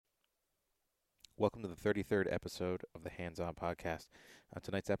Welcome to the 33rd episode of the Hands On Podcast. On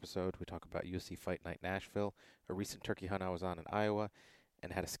tonight's episode, we talk about UFC Fight Night Nashville, a recent turkey hunt I was on in Iowa,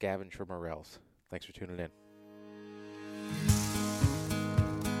 and how to scavenge for Morels. Thanks for tuning in.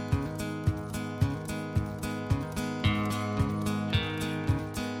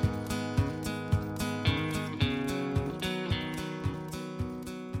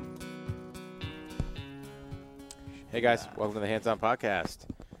 Hey guys, welcome to the Hands On Podcast.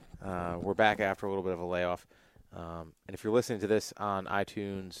 We're back after a little bit of a layoff. And if you're listening to this on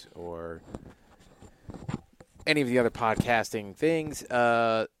iTunes or any of the other podcasting things,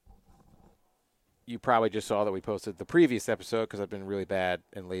 you probably just saw that we posted the previous episode because I've been really bad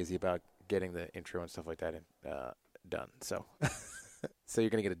and lazy about getting the intro and stuff like that done. So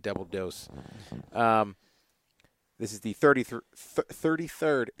you're going to get a double dose. This is the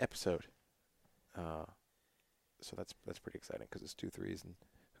 33rd episode. So that's pretty exciting because it's 2 3s, and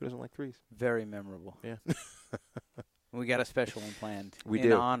who doesn't like 3s? Very memorable. Yeah. We got a special one planned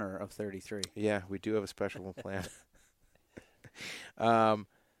in honor of 33. Yeah, we do have a special one planned.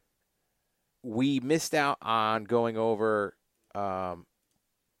 We missed out on going over. Why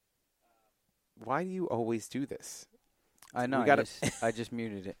do you always do this? I know. I just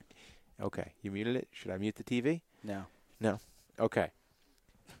muted it. Okay, you muted it. Should I mute the TV? No. Okay.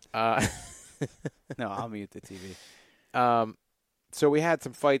 No, I'll mute the TV. So we had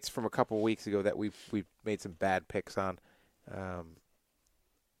some fights from a couple of weeks ago that we made some bad picks on.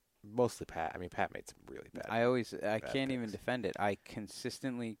 Mostly Pat. I mean, Pat made some really bad. I can't even defend it. I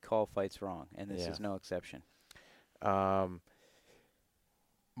consistently call fights wrong, and this is no exception. Mighty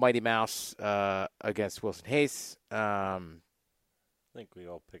Mouse against Wilson Hayes. I think we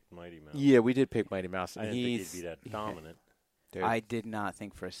all picked Mighty Mouse. Yeah, we did pick Mighty Mouse. I didn't think he'd be that dominant. Dude. I did not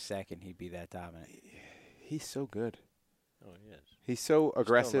think for a second he'd be that dominant. He's so good. Oh, he is. He's so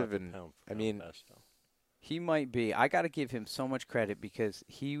aggressive, Still and not the I mean, best, though. He might be. I got to give him so much credit because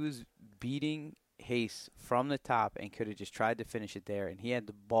he was beating Hayes from the top and could have just tried to finish it there, and he had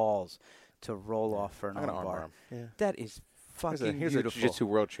the balls to roll off for an armbar. Yeah. That is fucking Here's beautiful. a jiu-jitsu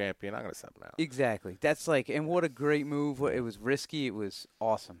world champion. I'm going to sub him out. Exactly. That's like, and what a great move. It was risky. It was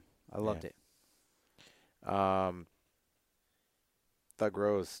awesome. I loved it. Thug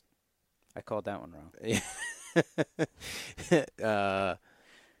Rose. I called that one wrong.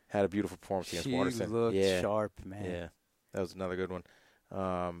 Had a beautiful performance against Waterson. She looked sharp, man. Yeah, that was another good one.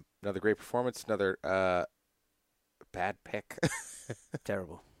 Another great performance. Another bad pick.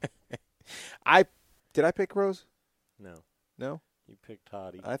 Terrible. Did I pick Rose? No? You picked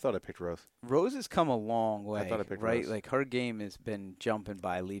Toddy. I thought I picked Rose. Rose has come a long way. I thought I picked right? Rose. Like, her game has been jumping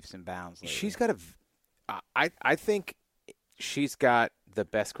by leaps and bounds lately. She's got I think she's got the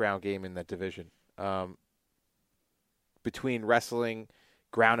best ground game in that division. Between wrestling,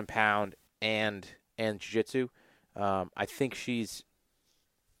 ground and pound, and jiu-jitsu, I think she's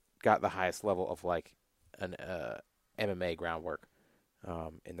got the highest level of like an MMA groundwork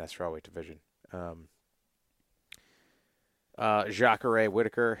in that strawweight division. Jacare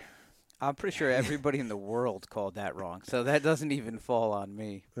Whitaker. I'm pretty sure everybody in the world called that wrong, so that doesn't even fall on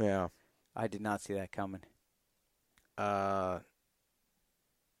me. Yeah. I did not see that coming.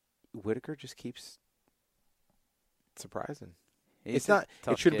 Whitaker just keeps surprising. He's It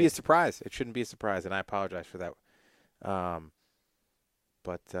shouldn't be a kid. surprise. It shouldn't be a surprise, and I apologize for that.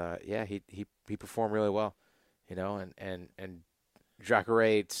 But he performed really well, and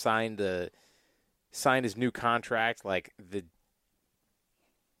Jacare signed his new contract like the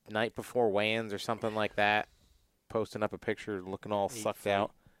night before weigh-ins or something like that, posting up a picture looking all sucked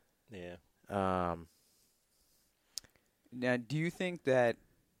out. Yeah. Now, do you think that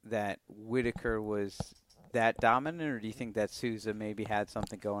Whitaker was that dominant, or do you think that Souza maybe had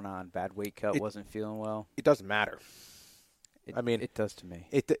something going on? Bad weight cut, wasn't feeling well? It doesn't matter. It does to me.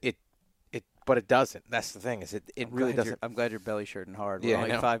 But it doesn't. That's the thing. Is it really doesn't. I'm glad you're belly shirting hard. Yeah, We're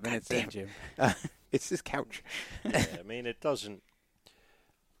only I know. 5 minutes in, Jim. It's this couch. Yeah, I mean, it doesn't.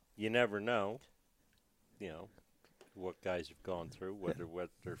 You never know. What guys have gone through, what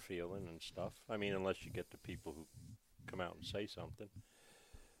they're feeling and stuff. I mean, unless you get the people who come out and say something.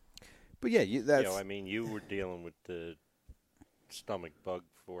 But yeah, that's. I mean, you were dealing with the stomach bug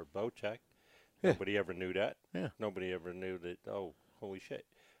for Bocek. Yeah. Nobody ever knew that. Yeah. Nobody ever knew that. Oh, holy shit!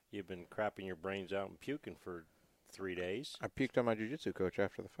 You've been crapping your brains out and puking for 3 days. I puked on my jiu-jitsu coach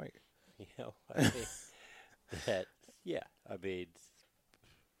after the fight. I mean, I mean.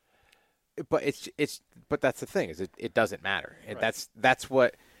 But but that's the thing is it doesn't matter. And Right. that's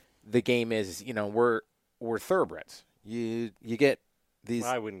what the game is. We're thoroughbreds. You get these.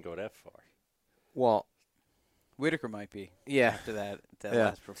 Well, I wouldn't go that far. Well, Whitaker might be. Yeah. After that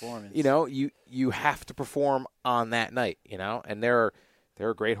last performance. You know, you have to perform on that night, you know, and there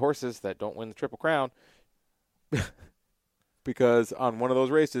are great horses that don't win the Triple Crown because on one of those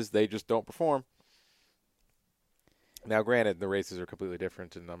races they just don't perform. Now, granted, the races are completely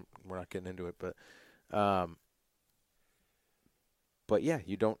different, and we're not getting into it, but yeah,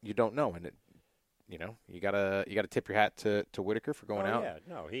 you don't know, and you know, you gotta tip your hat to Whitaker for going out. Yeah,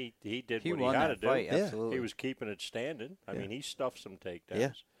 no, he did He what won he had that to fight, do. absolutely. He was keeping it standing. I mean, he stuffed some takedowns.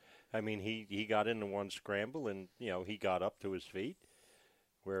 Yeah. I mean, he got into one scramble, and you know, he got up to his feet.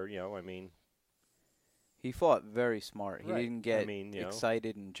 Where I mean, he fought very smart. He Right. didn't get I mean,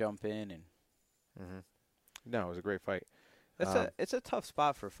 excited and jump in, and No, it was a great fight. it's a tough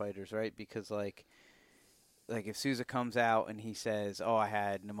spot for fighters, right? Because like if Souza comes out and he says, "Oh, I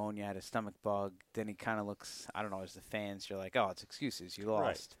had pneumonia, I had a stomach bug," then he kind of looks, I don't know, as the fans, you're like, "Oh, it's excuses, you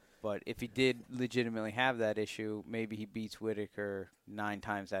lost." Right. But if he did legitimately have that issue, maybe he beats Whitaker 9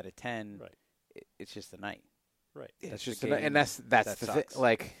 times out of 10. Right. It's just the night. right. Yeah, it's the just game. and that's That the thing. sucks.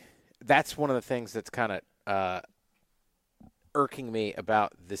 Like, that's one of the things that's kind of irking me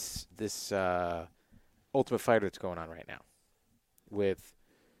about this Ultimate Fighter that's going on right now, with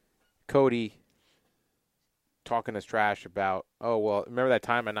Cody talking his trash about, oh well, remember that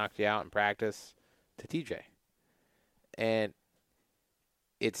time I knocked you out in practice, to TJ, and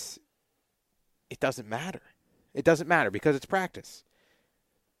it doesn't matter. It doesn't matter because it's practice.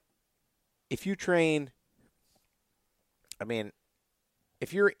 If you train, I mean,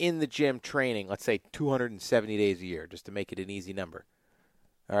 if you're in the gym training, let's say 270 days a year, just to make it an easy number,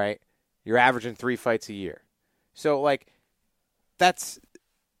 all right, you're averaging 3 fights a year. So, like, that's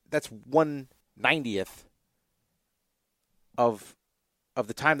 1/90th of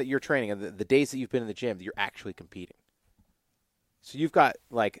the time that you're training and the days that you've been in the gym that you're actually competing. So you've got,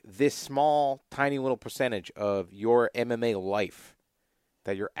 like, this small, tiny little percentage of your MMA life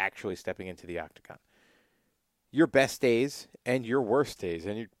that you're actually stepping into the octagon. Your best days and your worst days,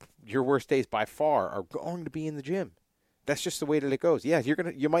 and your worst days by far, are going to be in the gym. That's just the way that it goes. Yeah,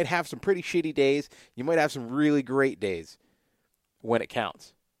 you might have some pretty shitty days. You might have some really great days when it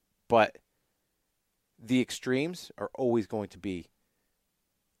counts. But the extremes are always going to be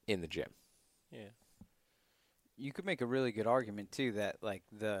in the gym. Yeah. You could make a really good argument too that like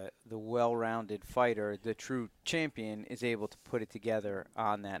the well-rounded fighter, the true champion, is able to put it together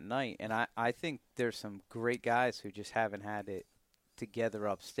on that night. And I think there's some great guys who just haven't had it together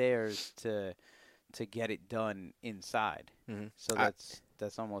upstairs to get it done inside. Mm-hmm. So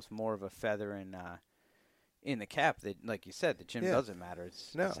that's almost more of a feather in the cap that, like you said, the gym Yeah. doesn't matter.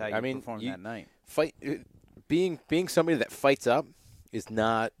 It's how you perform that night. Being somebody that fights up is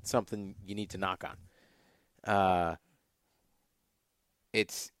not something you need to knock on.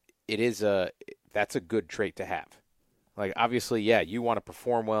 That's a good trait to have. Like, obviously, yeah, you want to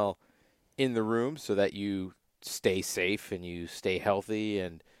perform well in the room so that you stay safe and you stay healthy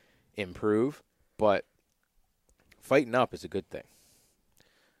and improve. But fighting up is a good thing.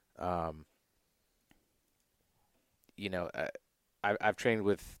 I've trained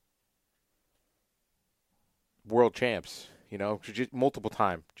with world champs, multiple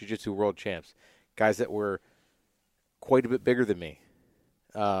time jiu-jitsu world champs, guys that were quite a bit bigger than me.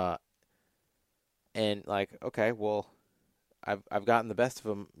 And like, okay, well, I've gotten the best of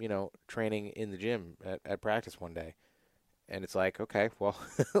them, training in the gym at practice one day. And it's like, okay, well,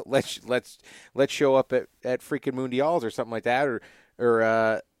 let's show up at freaking Mundials or something like that,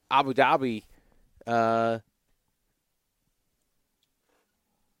 or Abu Dhabi.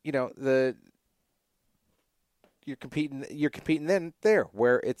 You're competing then there,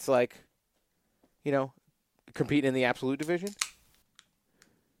 where it's like, competing in the absolute division.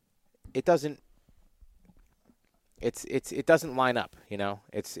 It doesn't line up,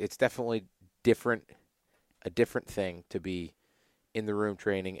 It's definitely different. A different thing to be in the room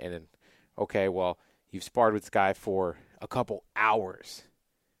training and then, okay, well, you've sparred with this guy for a couple hours,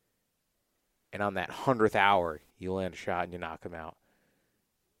 and on that 100th hour, you land a shot and you knock him out.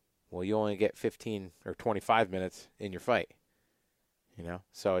 Well, you only get 15 or 25 minutes in your fight,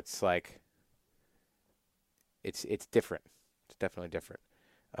 So it's like, it's different. It's definitely different.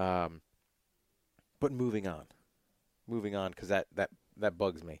 But moving on, because that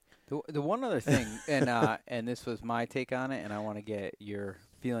bugs me. The one other thing, and this was my take on it, and I want to get your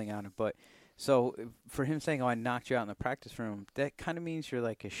feeling on it. But so for him saying, "Oh, I knocked you out in the practice room," that kind of means you're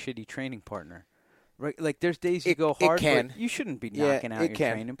like a shitty training partner, right? Like there's days you go hard, but you shouldn't be knocking out your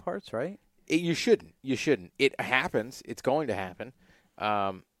training parts, right? You shouldn't. It happens. It's going to happen.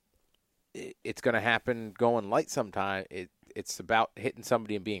 It's going to happen going light sometime. It's about hitting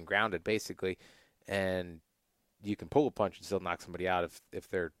somebody and being grounded, basically, and you can pull a punch and still knock somebody out if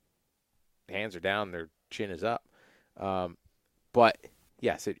their hands are down, their chin is up. But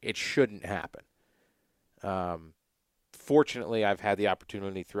yes, it shouldn't happen. Fortunately, I've had the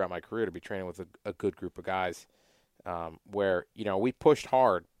opportunity throughout my career to be training with a good group of guys, where we pushed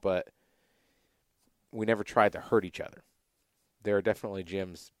hard, but we never tried to hurt each other. There are definitely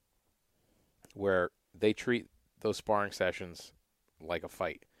gyms where they treat those sparring sessions like a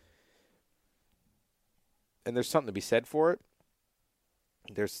fight. And there's something to be said for it.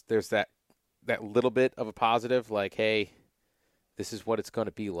 There's that little bit of a positive, like, hey, this is what it's going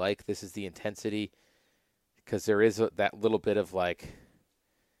to be like. This is the intensity, because there is that little bit of like,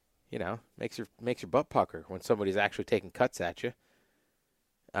 makes your butt pucker when somebody's actually taking cuts at you,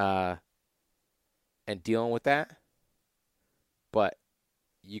 and dealing with that. But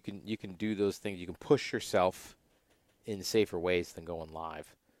you can do those things. You can push yourself in safer ways than going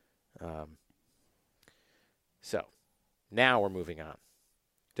live. So now we're moving on.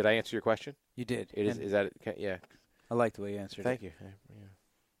 Did I answer your question? You did. Is that yeah? I like the way you answered Thank it. you.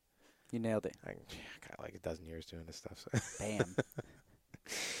 You nailed it. I got like a dozen years doing this stuff. So.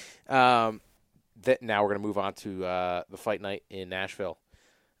 Bam. Now we're going to move on to the fight night in Nashville.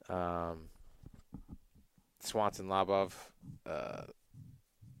 Swanson Labov,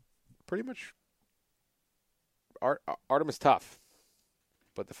 pretty much. Artem is tough,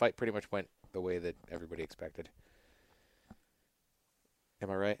 but the fight pretty much went the way that everybody expected. Am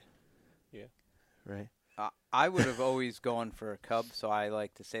I right? Yeah. Right. I would have always gone for a Cub, so I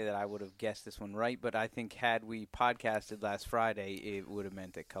like to say that I would have guessed this one right. But I think had we podcasted last Friday, it would have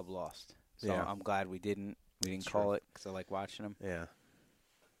meant that Cub lost. So Yeah. I'm glad we didn't. We didn't call it because I like watching him. Yeah.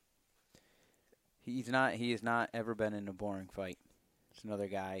 He has not ever been in a boring fight. It's another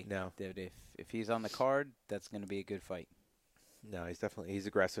guy No. that if he's on the card, that's going to be a good fight. No, he's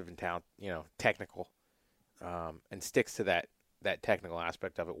aggressive and technical, and sticks to that technical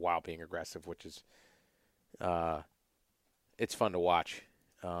aspect of it while being aggressive, which is, it's fun to watch.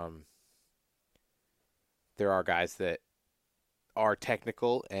 There are guys that are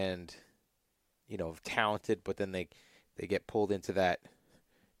technical and, talented, but then they get pulled into that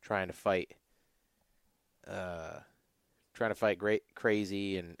trying to fight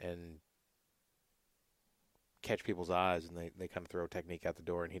crazy and catch people's eyes, and they kind of throw technique out the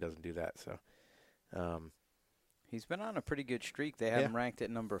door, and he doesn't do that. So, he's been on a pretty good streak. They have him ranked at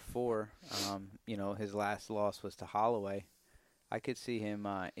number 4. His last loss was to Holloway. I could see him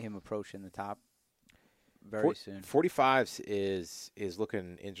approaching the top very soon. 45s is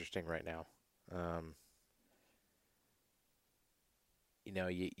looking interesting right now.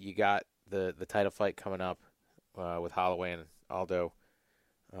 You got the title fight coming up with Holloway and Aldo.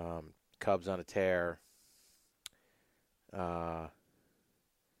 Cubs on a tear. Oh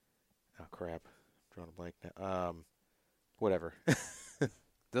crap! I'm drawing a blank now. Whatever.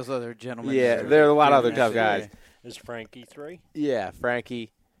 Those other gentlemen. Yeah, there are a lot of other tough guys. Is Frankie 3? Yeah,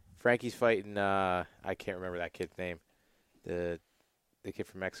 Frankie. Frankie's fighting. I can't remember that kid's name. The kid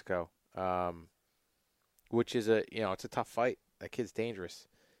from Mexico. Which is it's a tough fight. That kid's dangerous.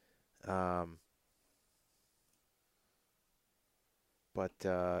 But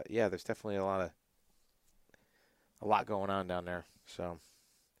there's definitely a lot going on down there. So,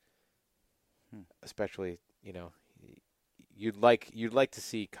 especially, you'd like to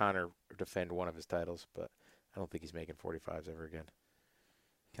see Conor defend one of his titles, but I don't think he's making 45s ever again.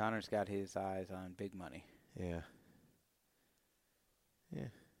 Conor's got his eyes on big money. Yeah. Yeah.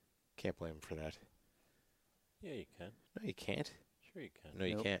 Can't blame him for that. Yeah, you can. No, you can't. Sure you can. No,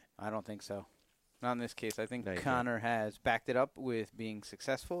 you Nope. can't. I don't think so. Not in this case. I think No, you Conor has backed it up with being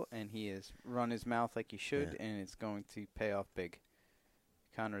successful, and he has run his mouth like he should, Yeah. and it's going to pay off big.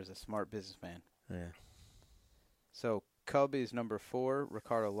 Conor is a smart businessman. Yeah. So Cub is number 4,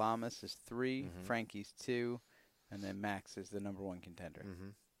 Ricardo Lamas is 3, Mhm. Frankie's 2, and then Max is the number 1 contender. Mm-hmm.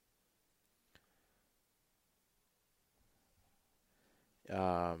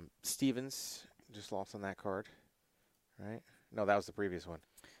 Stevens just lost on that card, right? No, that was the previous one.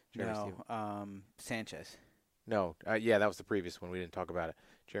 Jeremy Stevens. Sanchez. No, that was the previous one. We didn't talk about it.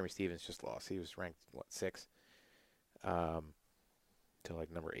 Jeremy Stevens just lost. He was ranked, 6? To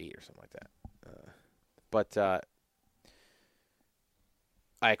like number 8 or something like that. But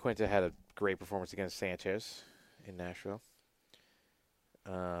Iaquinta had a great performance against Sanchez in Nashville.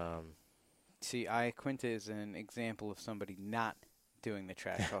 See, Iaquinta is an example of somebody not doing the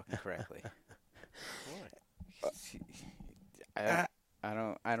trash talking correctly. I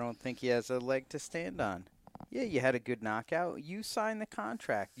don't think he has a leg to stand on. Yeah, you had a good knockout. You signed the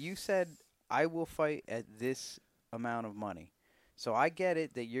contract. You said, I will fight at this amount of money. So I get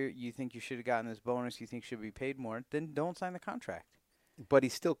it that you think you should have gotten this bonus. You think should be paid more. Then don't sign the contract. But he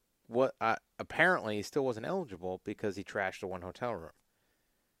still apparently he still wasn't eligible because he trashed the one hotel room.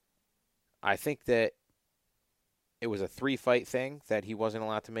 I think that it was a 3-fight thing that he wasn't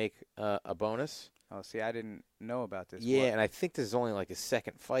allowed to make a bonus. Oh, see, I didn't know about this. Yeah, and I think this is only like his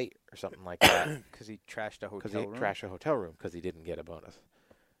second fight or something like that. Because he trashed a hotel room? Because he trashed a hotel room because he didn't get a bonus.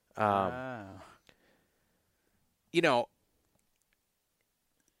 You know,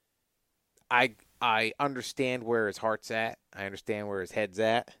 I understand where his heart's at. I understand where his head's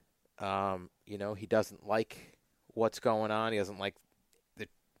at. You know, he doesn't like what's going on. He doesn't like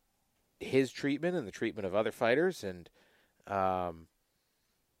his treatment and the treatment of other fighters. And I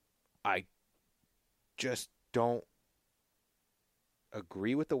just don't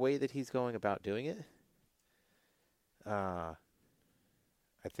agree with the way that he's going about doing it. I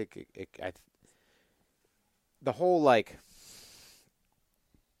think the whole, like,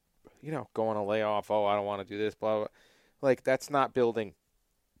 you know, go on a layoff. Oh, I don't want to do this. Blah, blah. Like, that's not building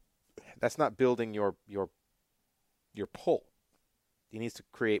your pull. He needs to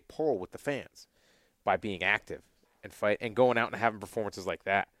create pull with the fans by being active and fight and going out and having performances like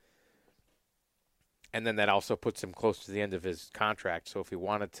that. And then that also puts him close to the end of his contract. So if he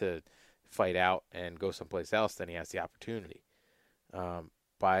wanted to fight out and go someplace else, then he has the opportunity.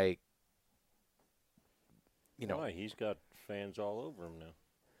 By, you know, why? He's got fans all over him now.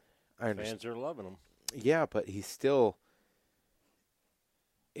 Fans are loving him. Yeah, but it's still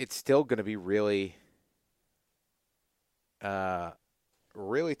going to be really,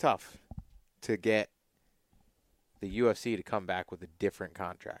 really tough to get the UFC to come back with a different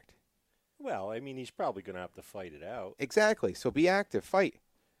contract. Well, I mean, he's probably going to have to fight it out. Exactly. So be active, fight.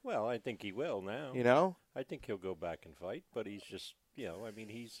 Well, I think he will now. You know? I think he'll go back and fight, but he's just, you know, I mean,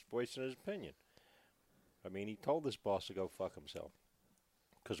 he's voicing his opinion. I mean, he told his boss to go fuck himself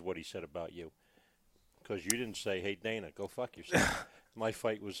because of what he said about you. Because you didn't say, hey, Dana, go fuck yourself. My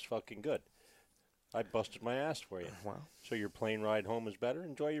fight was fucking good. I busted my ass for you. Well. So your plane ride home is better?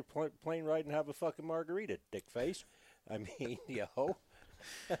 Enjoy your plane ride and have a fucking margarita, dick face. I mean, yo.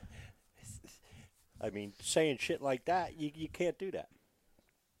 I mean, saying shit like that, you can't do that.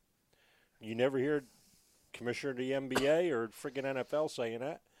 You never hear commissioner of the NBA or friggin' NFL saying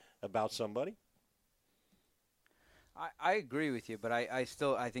that about somebody. I agree with you, but I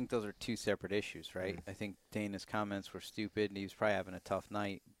think those are two separate issues, right? I think Dana's comments were stupid, and he was probably having a tough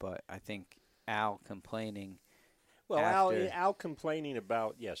night, but I think Al complaining. Well, Al complaining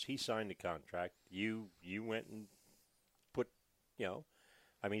about, yes, he signed the contract. You went and put, you know,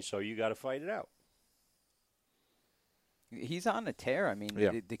 I mean, so you got to fight it out. He's on a tear. I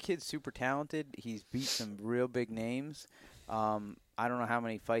mean, the kid's super talented. He's beat some real big names. I don't know how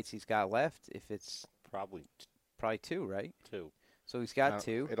many fights he's got left. If it's probably 2, right? 2. So he's got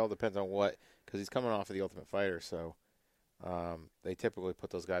 2. It all depends on what, because he's coming off of the Ultimate Fighter, so they typically put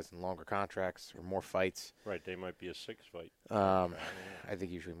those guys in longer contracts or more fights. Right, they might be a 6-fight. I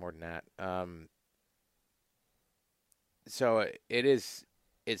think usually more than that. So it's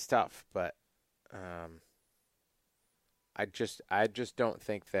tough, but I just don't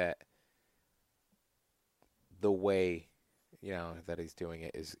think that the way, you know, that he's doing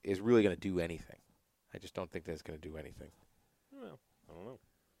it is really going to do anything. I just don't think that it's going to do anything. Well, I don't know.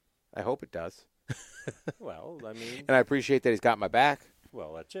 I hope it does. Well, I mean... And I appreciate that he's got my back.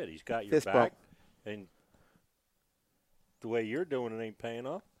 Well, that's it. He's got your Fist back. bump. And the way you're doing it ain't paying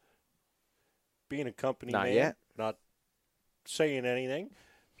off. Being a company Not man, yet. not saying anything,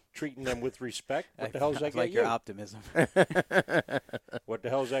 treating them with respect. What the hell does that get like you? your optimism. What the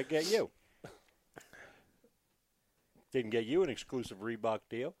hell does that get you? Didn't get you an exclusive Reebok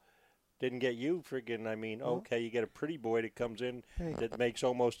deal. Didn't get you friggin', I mean, okay, you get a pretty boy that comes in that makes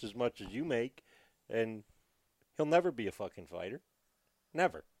almost as much as you make, and he'll never be a fucking fighter.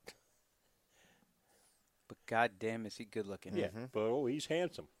 Never. But goddamn, is he good looking? Yeah, but he's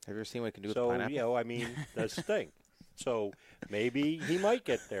handsome. Have you ever seen what he can do with So, pineapple? you know, I mean, that's the thing. So maybe he might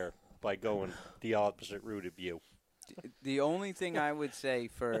get there by going the opposite route of you. The only thing I would say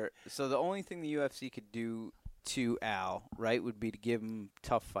the only thing the UFC could do to Al, right, would be to give him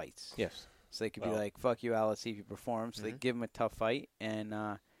tough fights. Yes. So they could be like, fuck you, Al, let's see if he performs. So they give him a tough fight, and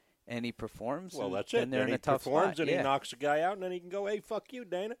he performs. Well, that's and it. They're Then in he a tough performs, spot. and he knocks the guy out, and then he can go, hey, fuck you,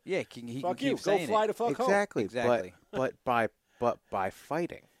 Dana. Yeah, he fuck can you. keep Go saying fly it. the fuck home. Exactly. But by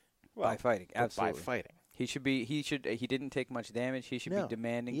fighting. By fighting, absolutely. By fighting. He didn't take much damage. He should be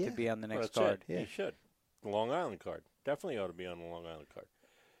demanding to be on the next Well, card. that's it. He should. The Long Island card. Definitely ought to be on the Long Island card.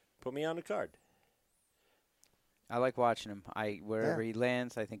 Put me on the card. I like watching him. Wherever he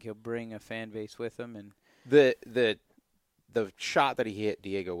lands, I think he'll bring a fan base with him. And The the shot that he hit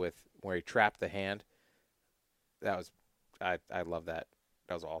Diego with, where he trapped the hand, that was, I love that.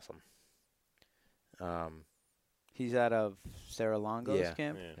 That was awesome. He's out of Sarah Longo's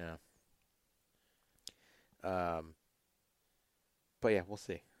camp. Yeah. But yeah, we'll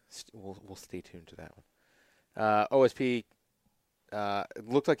see. We'll stay tuned to that one. OSP it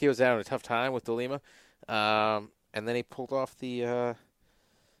looked like he was having a tough time with DeLima, and then he pulled off the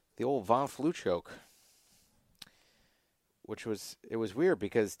old Von Flue choke, which was weird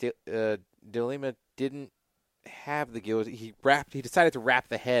because DeLima didn't have the gills. He decided to wrap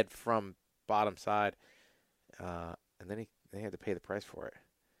the head from bottom side, and then they had to pay the price for it.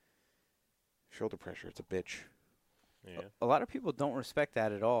 Shoulder pressure, it's a bitch. Yeah. A lot of people don't respect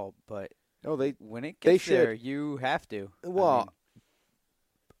that at all, but when it they gets there, should. you have to. Well,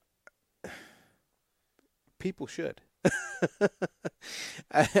 people should.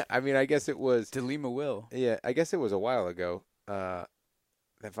 I mean, I guess it was DeLima will. Yeah, I guess it was a while ago that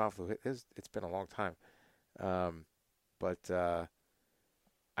Von Flue hit. It's been a long time, but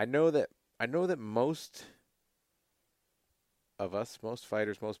I know that most of us, most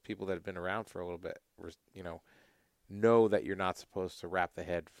fighters, most people that have been around for a little bit, know that you're not supposed to wrap the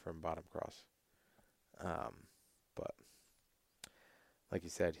head from bottom cross. But like you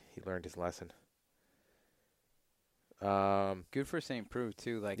said, he learned his lesson. Good for St. Preux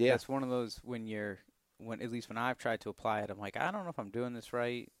too. Like that's one of those when at least when I've tried to apply it, I'm like, I don't know if I'm doing this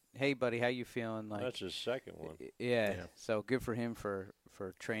right. Hey buddy, how you feeling? Like that's his second one. Yeah. So good for him for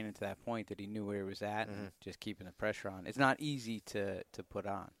training to that point that he knew where he was at and just keeping the pressure on. It's not easy to put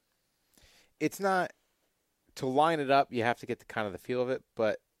on. It's not. To line it up, you have to get the feel of it,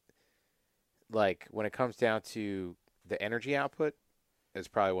 but like when it comes down to the energy output, it's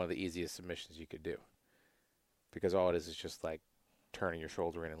probably one of the easiest submissions you could do. Because all it is just like turning your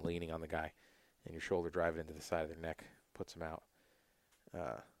shoulder in and leaning on the guy, and your shoulder driving into the side of their neck puts them out.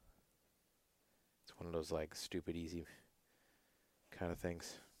 It's one of those like stupid easy kind of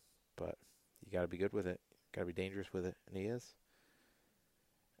things, but you got to be good with it. Got to be dangerous with it, and he is.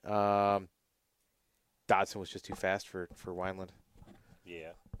 Dodson was just too fast for Wineland.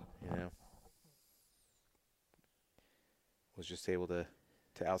 Yeah. Was just able to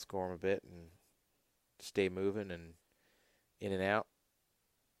outscore him a bit and stay moving and in and out.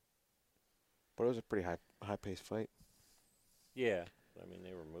 But it was a pretty high-paced fight. Yeah. I mean,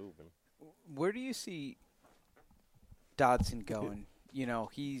 they were moving. Where do you see Dodson going?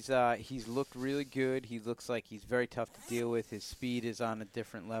 He's looked really good. He looks like he's very tough to deal with. His speed is on a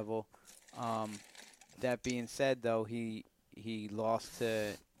different level. That being said, though, he lost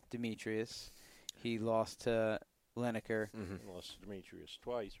to Demetrius. He lost to Lineker. Mm-hmm. Lost to Demetrius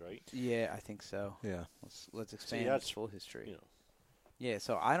twice, right? Yeah, I think so. Yeah. Let's expand his full history. Yeah,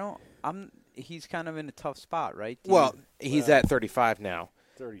 so he's kind of in a tough spot, right? He's at 35 now.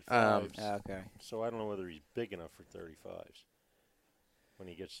 35. Okay. So I don't know whether he's big enough for 35s when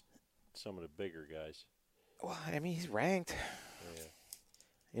he gets some of the bigger guys. Well, I mean, he's ranked.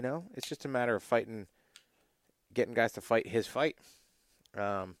 Yeah. It's just a matter of getting guys to fight his fight.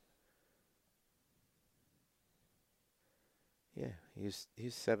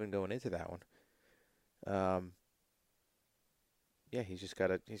 He's 7 going into that one. He's just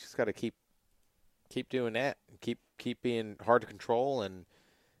gotta keep doing that. Keep being hard to control and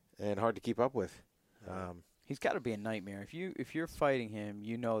hard to keep up with. He's got to be a nightmare. If you're fighting him,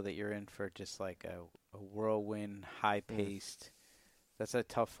 you know that you're in for just like a whirlwind, high paced. That's a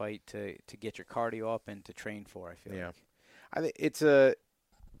tough fight to get your cardio up and to train for. I feel like. I think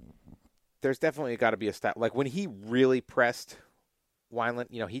there's definitely got to be a style. Like when he really pressed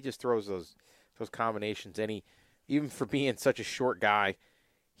Wineland, he just throws those combinations, and he, even for being such a short guy,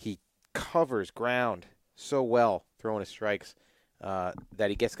 he covers ground so well throwing his strikes that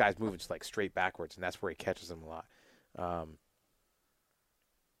he gets guys moving just like straight backwards, and that's where he catches them a lot.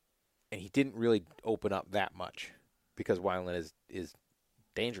 And he didn't really open up that much because Wineland is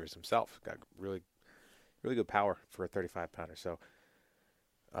dangerous himself. Got really, really good power for a 35-pounder. So,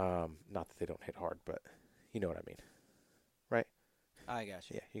 not that they don't hit hard, but you know what I mean, right? I got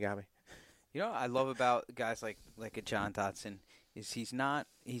you. Yeah, you got me. What I love about guys like a John Dodson is he's not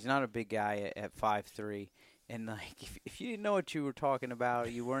a big guy at 5'3", and like if you didn't know what you were talking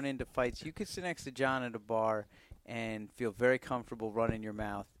about, you weren't into fights, you could sit next to John at a bar and feel very comfortable running your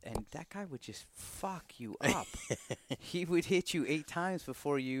mouth, and that guy would just fuck you up. He would hit you 8 times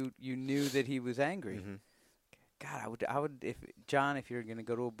before you knew that he was angry. Mm-hmm. God, I would if you're gonna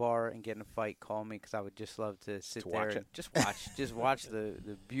go to a bar and get in a fight, call me, because I would just love to sit there and just watch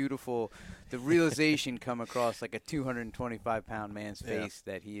the beautiful, the realization come across like a 225-pound man's face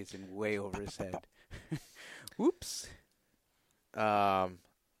that he is in way over his head. Whoops. Lozon,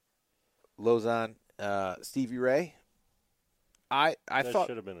 Stevie Ray. I that thought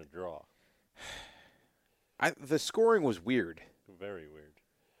should have been a draw. the scoring was weird. Very weird.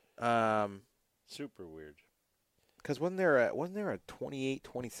 Um, Super weird. because wasn't there a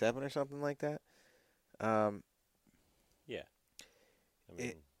 28-27 or something like that? Yeah. I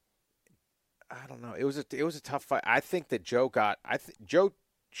mean, I don't know. It was a tough fight. I think that Joe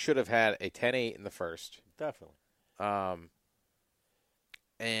should have had a 10-8 in the first. definitely.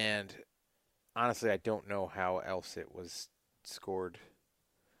 And honestly, I don't know how else it was scored.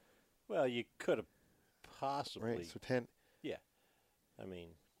 Well, you could have possibly. Right, so 10. Yeah. I mean,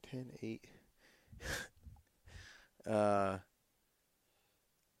 10-8.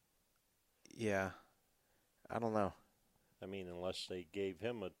 Yeah. I don't know. I mean, unless they gave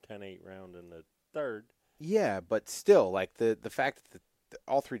him a 10-8 round in the third. Yeah, but still, like the fact that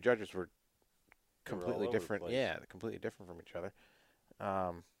all three judges were They were all completely over the different. place. Yeah, completely different from each other.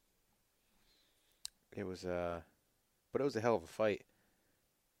 It was but it was a hell of a fight.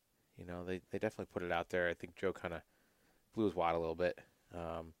 You know, they definitely put it out there. I think Joe kind of blew his wad a little bit.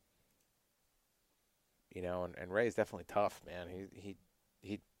 You know, and Ray's definitely tough, man. He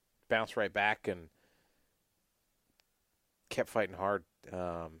bounced right back and kept fighting hard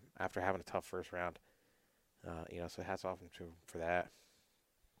after having a tough first round. You know, so hats off to him for that.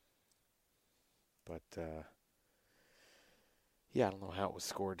 But yeah, I don't know how it was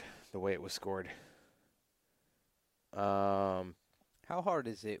scored, the way it was scored. How hard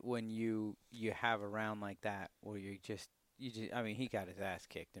is it when you have a round like that where you just I mean, he got his ass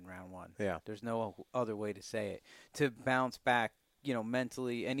kicked in round one. Yeah. There's no other way to say it. To bounce back, you know,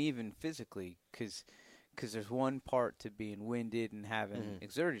 mentally and even physically, because there's one part to being winded and having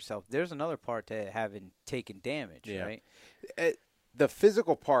exerted yourself. There's another part to having taken damage, right? The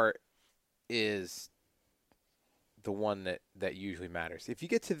physical part is the one that usually matters. If you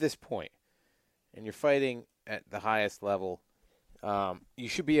get to this point and you're fighting at the highest level, you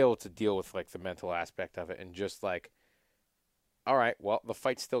should be able to deal with like the mental aspect of it and just like, all right, well, the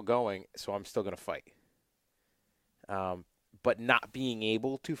fight's still going, so I'm still going to fight. But not being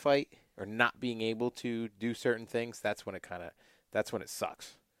able to fight or not being able to do certain things, that's when it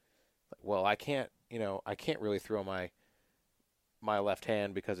sucks. Like, well, I can't really throw my left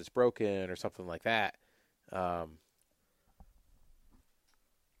hand because it's broken or something like that.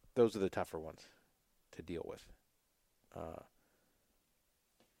 Those are the tougher ones to deal with.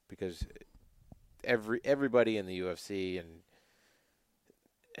 Because everybody in the UFC and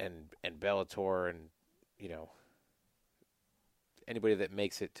Bellator and, you know, anybody that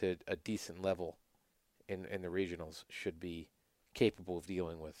makes it to a decent level in the regionals should be capable of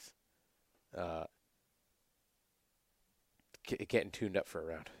dealing with getting tuned up for a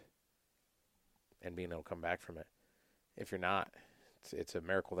round and being able to come back from it. If you're not, it's a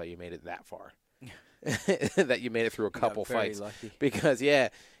miracle that you made it that far. That you made it through a couple fights. Lucky. Because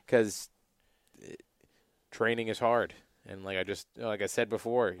training is hard. And like I said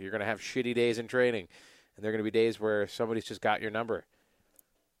before, you're going to have shitty days in training. And there are going to be days where somebody's just got your number.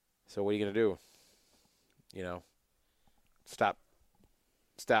 So what are you going to do? You know, stop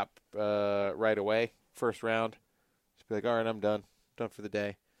right away, first round. Just be like, all right, I'm done for the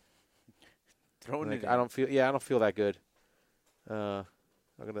day. Throwing it. I don't feel that good. I'm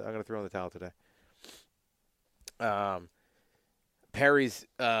gonna throw in the towel today. Perry's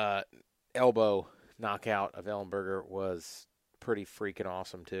elbow knockout of Ellenberger was pretty freaking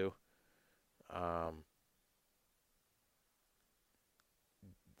awesome too.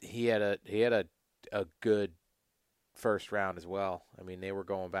 He had a good first round as well. I mean, they were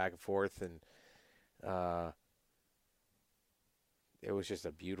going back and forth, and it was just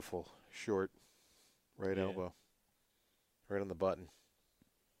a beautiful short right elbow, right on the button.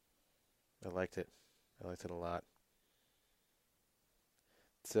 I liked it. I liked it a lot.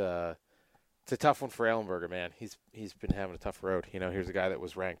 It's a tough one for Ellenberger, man. He's been having a tough road. You know, here's a guy that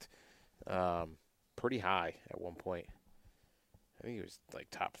was ranked pretty high at one point. I think he was like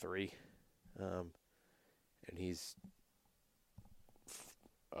top 3, and he's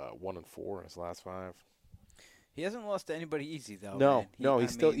 1-4 in his last 5. He hasn't lost to anybody easy though. No, man.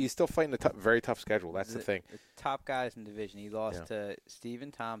 he's still fighting a very tough schedule. That's the thing. The top guys in the division. He lost to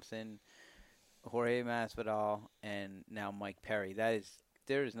Stephen Thompson, Jorge Masvidal, and now Mike Perry.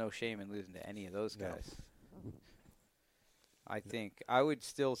 There is no shame in losing to any of those guys. No. I think I would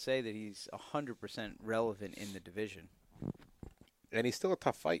still say that he's 100% relevant in the division. And he's still a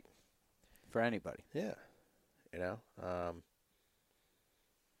tough fight for anybody. Yeah, you know.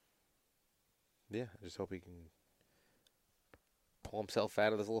 Yeah, I just hope he can pull himself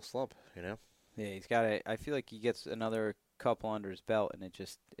out of this little slump. You know. Yeah, he's got I feel like he gets another couple under his belt, and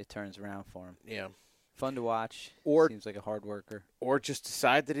it turns around for him. Yeah. Fun to watch. Or seems like a hard worker. Or just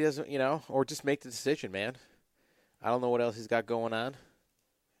decide that he doesn't, or just make the decision, man. I don't know what else he's got going on,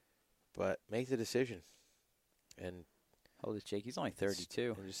 but make the decision. And how old is Jake? He's only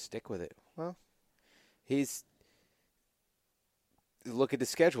 32. And just stick with it. Well, look at the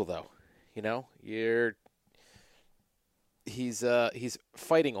schedule, though. He's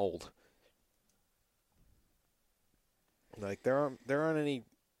fighting old. Like there aren't any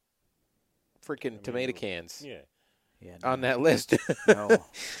freaking tomato cans. Yeah. On that list. No.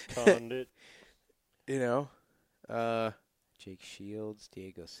 Condit. Jake Shields,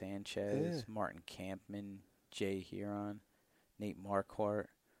 Diego Sanchez, Martin Kampman, Jay Huron, Nate Marquardt,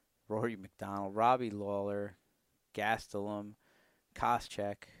 Rory McDonald, Robbie Lawler, Gastelum,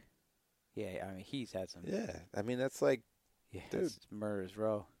 Koscheck. Yeah, I mean, he's had some. Yeah, I mean, that's like, dude. It's murder's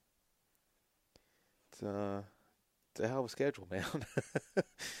row. It's a hell of a schedule, man.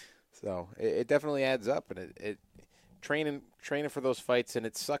 So it definitely adds up, and it training for those fights, and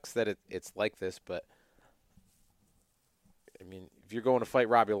it sucks that it's like this, but I mean, if you're going to fight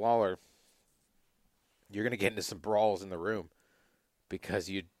Robbie Lawler, you're going to get into some brawls in the room because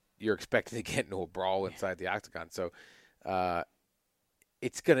you're expected to get into a brawl inside the octagon. So that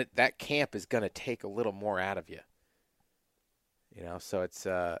camp is gonna take a little more out of you. So it's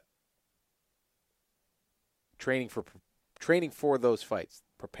training for those fights,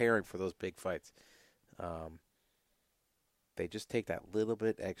 preparing for those big fights. They just take that little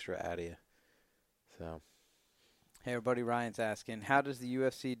bit extra out of you. So, hey, everybody, Ryan's asking, how does the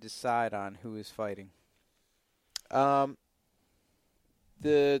UFC decide on who is fighting?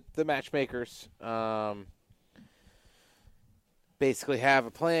 The matchmakers basically have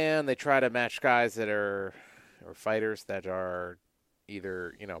a plan. They try to match guys that are or fighters that are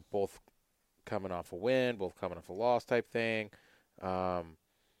either both coming off a win, both coming off a loss type thing.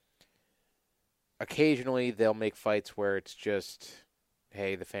 Occasionally they'll make fights where it's just,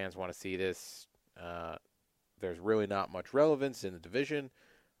 hey, the fans want to see this. There's really not much relevance in the division,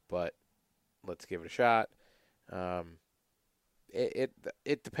 but let's give it a shot.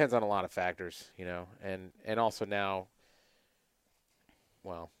 It depends on a lot of factors, and also now,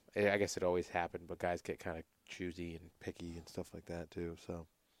 well, I guess it always happened, but guys get kind of choosy and picky and stuff like that too. So,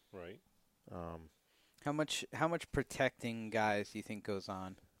 right. How much protecting guys do you think goes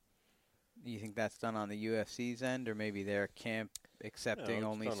on? Do you think that's done on the UFC's end, or maybe their camp accepting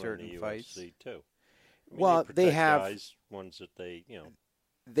only certain on the fights? UFC too. I mean, well, they have guys, ones that they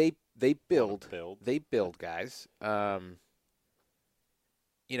they build guys, and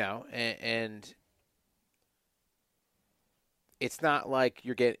it's not like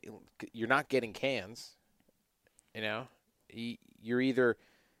you're not getting cans,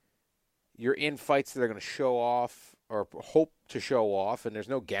 you're in fights that are going to show off or hope to show off, and there's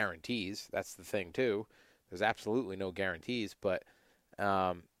no guarantees. That's the thing too. There's absolutely no guarantees, but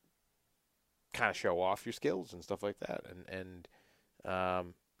kind of show off your skills and stuff like that. And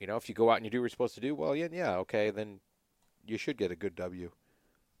if you go out and you do what you're supposed to do, well, yeah, okay, then you should get a good W.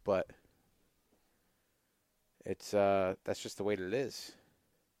 But it's that's just the way that it is.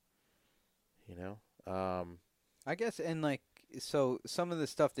 I guess, and so some of the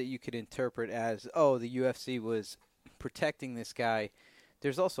stuff that you could interpret as, oh, the UFC was protecting this guy.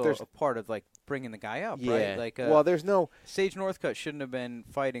 There's also a part of bringing the guy up, right? Well, there's no Sage Northcutt shouldn't have been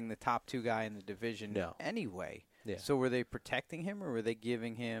fighting the top two guy in the division anyway. Yeah. So were they protecting him, or were they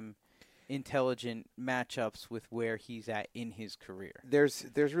giving him intelligent matchups with where he's at in his career? There's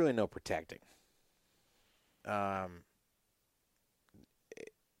really no protecting.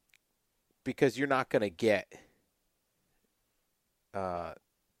 Because you're not going to get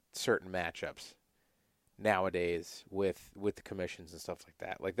certain matchups nowadays with the commissions and stuff like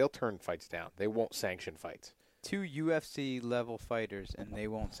that. Like, they'll turn fights down. They won't sanction fights. 2 UFC level fighters and they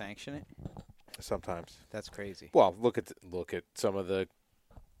won't sanction it? Sometimes. That's crazy. Well, look at some of the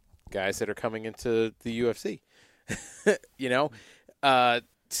guys that are coming into the UFC.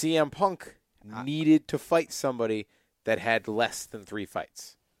 CM Punk needed to fight somebody that had less than 3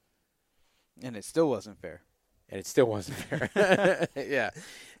 fights. And it still wasn't fair. Yeah.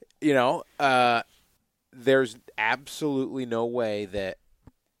 There's absolutely no way that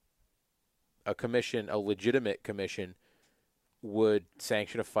a legitimate commission, would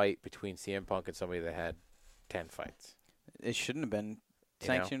sanction a fight between CM Punk and somebody that had 10 fights. It shouldn't have been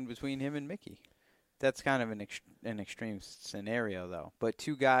sanctioned between him and Mickey. That's kind of an extreme scenario, though. But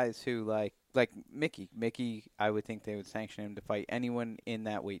 2 guys who, like Mickey, I would think they would sanction him to fight anyone in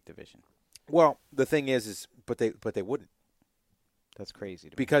that weight division. Well, the thing is but they wouldn't. That's crazy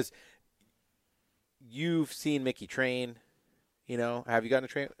to me. Because you've seen Mickey train, You know, have you gotten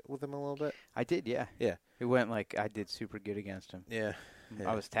to train with him a little bit? I did, yeah. Yeah. It went like I did super good against him. Yeah.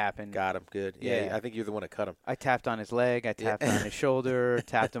 I was tapping. Got him good. Yeah, I think you're the one that cut him. I tapped on his leg. I tapped on his shoulder.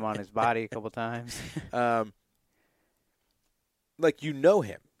 Tapped him on his body a couple times. Like, you know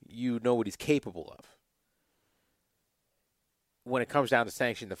him. You know what he's capable of. When it comes down to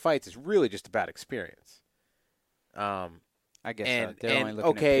sanctioning the fights, it's really just about experience. I guess and, so. They're only and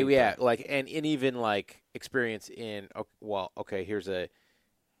looking okay, at paper. yeah, like and even like experience in here's a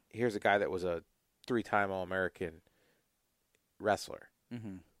guy that was a 3-time All-American wrestler.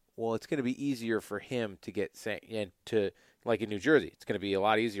 Mm-hmm. Well, it's going to be easier for him to get like in New Jersey. It's going to be a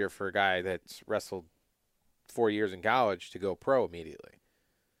lot easier for a guy that's wrestled 4 years in college to go pro immediately.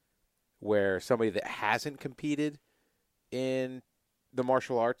 Where somebody that hasn't competed in the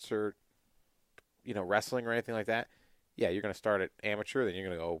martial arts or, you know, wrestling or anything like that, yeah, you're going to start at amateur, then you're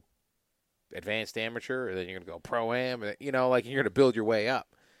going to go advanced amateur, and then you're going to go pro-am, and, you know, like you're going to build your way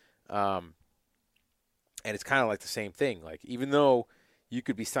up. And it's kind of like the same thing. Like, even though you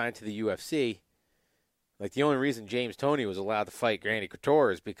could be signed to the UFC, like the only reason James Toney was allowed to fight Randy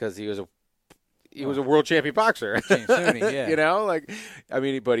Couture is because he was a world champion boxer. James Toney, yeah. You know, like, I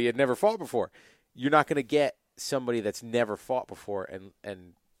mean, but he had never fought before. You're not going to get somebody that's never fought before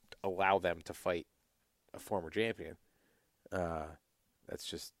and allow them to fight a former champion. That's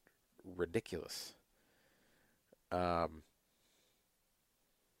just ridiculous.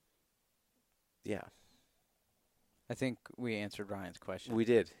 Yeah. I think we answered Ryan's question. We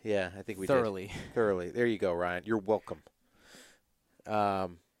did. Yeah, I think we Thoroughly. did. Thoroughly. There you go, Ryan. You're welcome. Where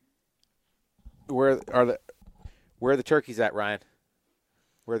are the turkeys at, Ryan?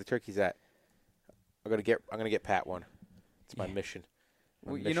 Where are the turkeys at? I'm gonna get Pat one. It's my mission.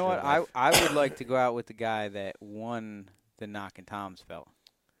 Well, you know what? I would like to go out with the guy that won the Knockin' Tom's belt.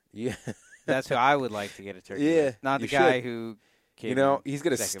 Yeah. That's who I would like to get a turkey Yeah, with. Not the you guy should. who came You know, in he's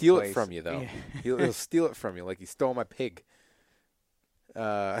gonna second steal place. it from you, though. Yeah. He'll steal it from you like he stole my pig.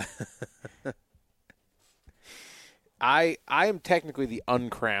 I am technically the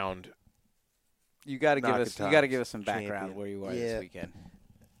uncrowned. You got to give us some background champion. where you were Yeah. this weekend.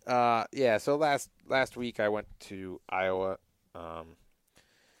 Yeah. So last week I went to Iowa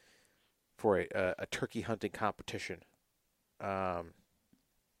for a turkey hunting competition.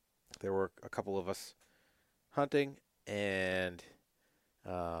 There were a couple of us hunting, and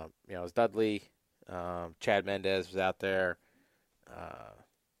it was Dudley, Chad Mendez was out there,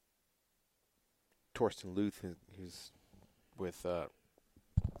 Torsten Luth, who's with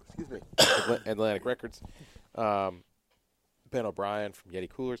Atlantic Records, Ben O'Brien from Yeti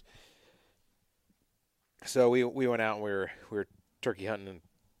Coolers. So we went out and we were turkey hunting in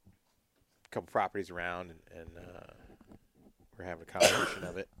a couple properties around, and we're having a competition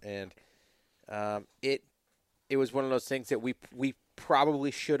of it, and it was one of those things that we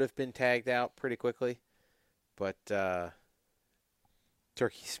probably should have been tagged out pretty quickly, but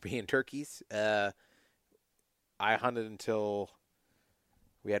turkeys being turkeys, I hunted until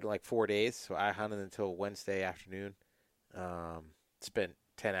we had like 4 days, so I hunted until Wednesday afternoon. Spent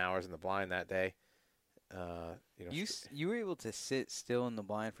 10 hours in the blind that day. You were able to sit still in the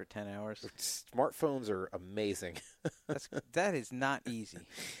blind for 10 hours? Smartphones are amazing. That is not easy.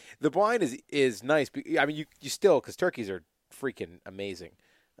 The blind is nice. I mean, you still, because turkeys are freaking amazing.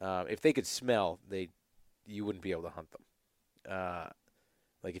 If they could smell, you wouldn't be able to hunt them.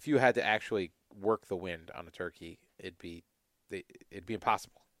 Like if you had to actually work the wind on a turkey, it'd be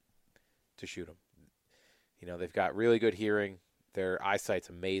impossible to shoot them. You know, they've got really good hearing. Their eyesight's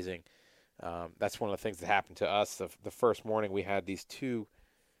amazing. That's one of the things that happened to us. The first morning we had these two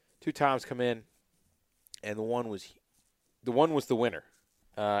toms come in, and the one was the winner.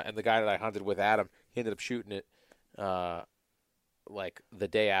 And the guy that I hunted with, Adam, he ended up shooting it like the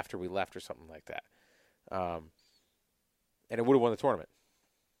day after we left or something like that. And it would have won the tournament.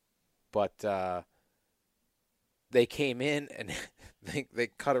 But they came in and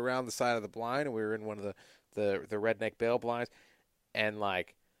they cut around the side of the blind, and we were in one of the redneck bale blinds, and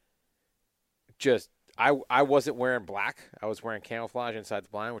like just I wasn't wearing black. I was wearing camouflage inside the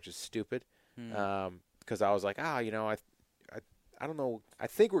blind, which is stupid. Because I was like, I don't know. I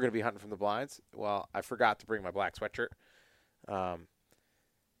think we're going to be hunting from the blinds. Well, I forgot to bring my black sweatshirt. But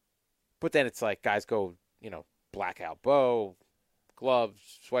then it's like guys go, blackout bow, gloves,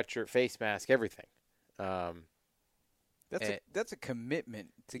 sweatshirt, face mask, everything. That's a commitment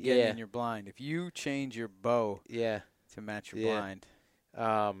to get in your blind. If you change your bow to match your blind.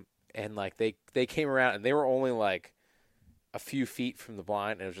 And like they came around and they were only like a few feet from the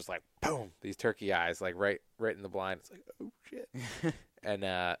blind, and it was just like boom, these turkey eyes like right in the blind. It's like, oh shit.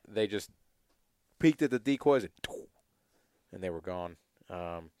 And they just peeked at the decoys and they were gone.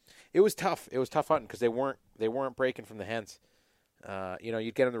 It was tough. It was tough hunting because they weren't breaking from the hens.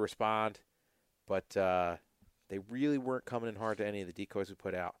 You'd get them to respond, but they really weren't coming in hard to any of the decoys we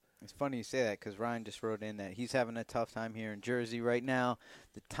put out. It's funny you say that because Ryan just wrote in that he's having a tough time here in Jersey right now.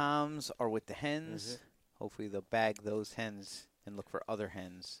 The toms are with the hens. Mm-hmm. Hopefully they'll bag those hens and look for other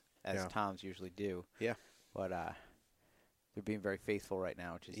hens, as toms usually do. Yeah. But they're being very faithful right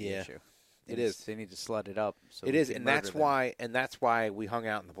now, which is the issue. It is. They need to slut it up. So it is, and that's why we hung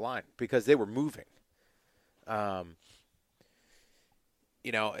out in the blind, because they were moving. I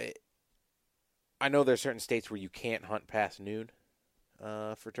know there's certain states where you can't hunt past noon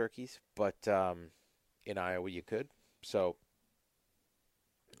for turkeys, but in Iowa you could. So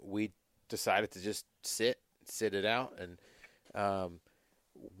we decided to just sit it out, and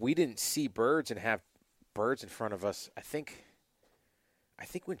we didn't see birds and have birds in front of us. I think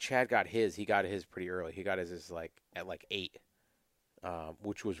when Chad got his, he got his pretty early. He got his at 8,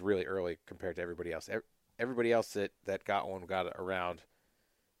 which was really early compared to everybody else. Everybody else that got one got it around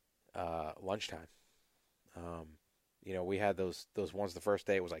lunchtime. We had those ones the first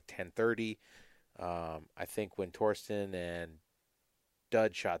day. It was like 10:30. I think when Torsten and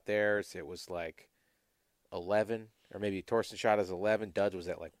Dud shot theirs, it was like 11, or maybe Torsten shot his 11. Dud was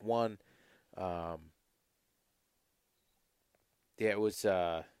at like 1. It was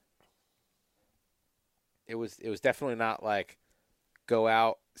definitely not like go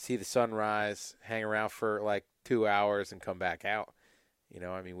out, see the sunrise, hang around for like 2 hours and come back out.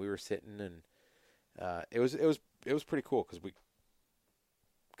 We were sitting, and it was pretty cool because we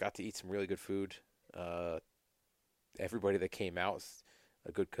got to eat some really good food. Everybody that came out was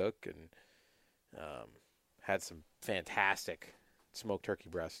a good cook, and had some fantastic smoked turkey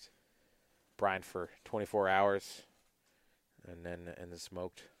breast, brined for 24 hours. And then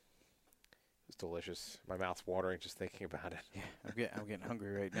smoked. It was delicious. My mouth's watering just thinking about it. Yeah, I'm getting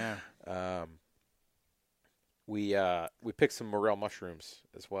hungry right now. We picked some morel mushrooms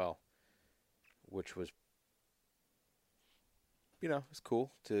as well, which was, it's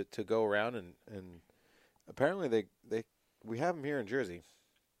cool to go around, and apparently we have them here in Jersey.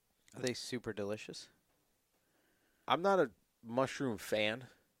 Are they super delicious? I'm not a mushroom fan,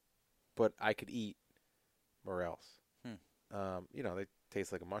 but I could eat morels. They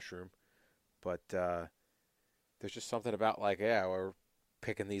taste like a mushroom, but there's just something about we're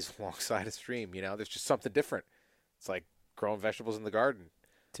picking these alongside a stream. There's just something different. It's like growing vegetables in the garden.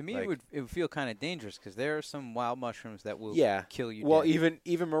 To me, it would feel kind of dangerous because there are some wild mushrooms that will kill you. Well, dead.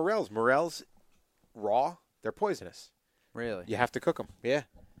 even morels raw, they're poisonous. Really? You have to cook them. Yeah.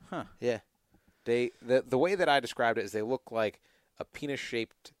 Huh. Yeah. The way that I described it is they look like a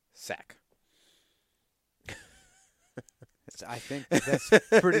penis-shaped sack. I think that's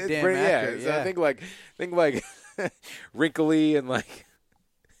pretty damn accurate. Yeah. So I think like wrinkly and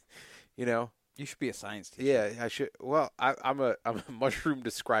You should be a science teacher. Yeah, I should. Well, I'm a mushroom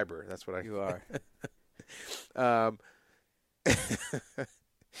describer. That's what You are.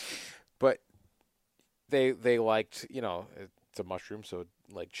 But they liked, it's a mushroom, so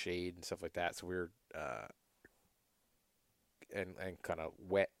like shade and stuff like that. So we were and kind of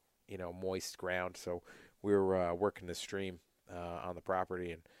wet, moist ground. So we were working the stream on the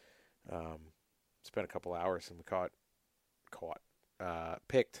property, and spent a couple hours, and we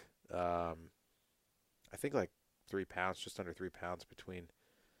picked I think like 3 pounds, just under 3 pounds between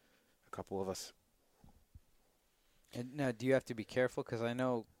a couple of us. And now, do you have to be careful? Because I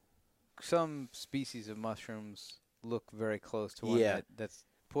know some species of mushrooms look very close to one that's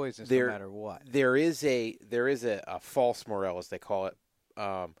poisonous no matter what. There is a false morel, as they call it,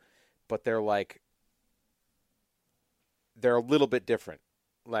 but they're a little bit different.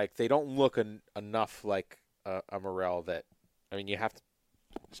 Like, they don't look enough like a morel that, you'd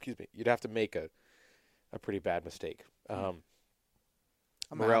have to make a pretty bad mistake. I'm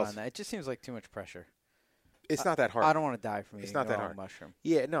out on that. It just seems like too much pressure. It's not that hard. I don't want to die from eating the wrong mushroom.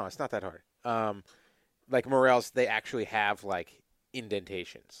 Yeah, no, it's not that hard. Like morels, they actually have like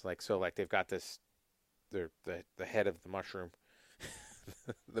indentations. They've got this, the head of the mushroom,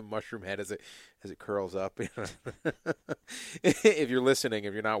 the mushroom head as it curls up. If you're listening,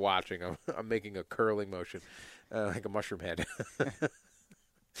 if you're not watching, I'm making a curling motion, like a mushroom head.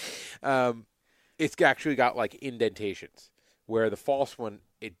 It's actually got like indentations, where the false one,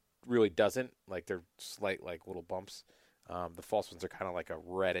 it really doesn't. Like, they're slight, like little bumps. The false ones are kind of like a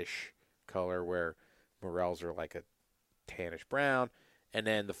reddish color, where morels are like a tannish brown, and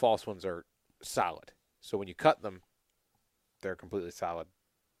then the false ones are solid. So when you cut them, they're completely solid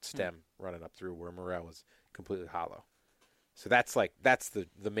stem running up through, where morel is completely hollow. So that's the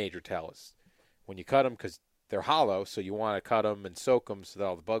major tell is when you cut them, because they're hollow, so you want to cut them and soak them so that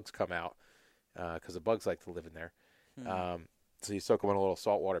all the bugs come out, because the bugs like to live in there. So you soak them in a little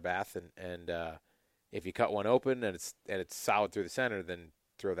saltwater bath, and if you cut one open and it's solid through the center, then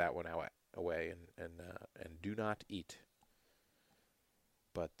throw that one away and do not eat.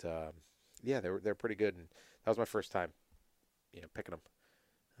 But yeah, they're pretty good, and that was my first time, picking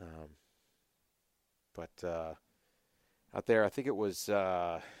them. But out there, I think it was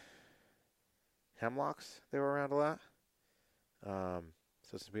hemlocks. They were around a lot. So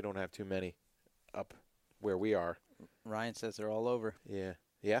since we don't have too many up where we are, Ryan says they're all over.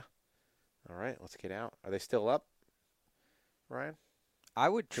 Yeah. All right, let's get out. Are they still up, Ryan? I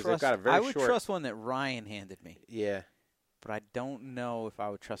would trust one that Ryan handed me. Yeah. But I don't know if I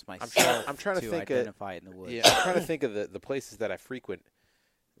would trust myself I'm trying to think identify it in the woods. Yeah, I'm trying to think of the places that I frequent,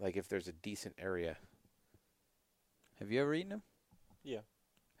 like if there's a decent area. Have you ever eaten them? Yeah.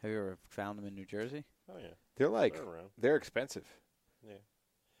 Have you ever found them in New Jersey? Oh, yeah. They're expensive. Yeah.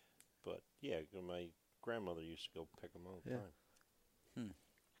 But, yeah, my grandmother used to go pick them all the time.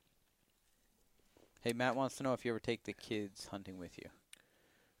 Hey, Matt wants to know if you ever take the kids hunting with you.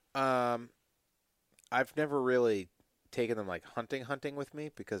 I've never really taken them like hunting with me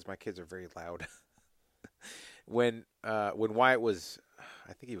because my kids are very loud. When Wyatt was,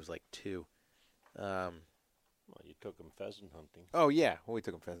 I think he was like 2. Well, you took him pheasant hunting. Oh yeah, well, we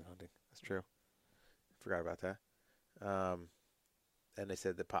took him pheasant hunting. That's true. Forgot about that. And they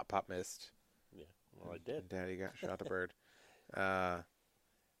said that Pop missed. Yeah, well, I did. And Daddy shot the bird.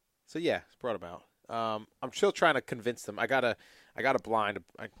 So yeah, it's brought about. I'm still trying to convince them. I got a blind.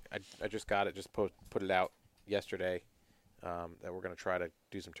 I just got it. Just put it out yesterday. That we're gonna try to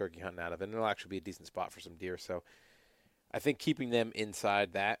do some turkey hunting out of, and it'll actually be a decent spot for some deer. So I think keeping them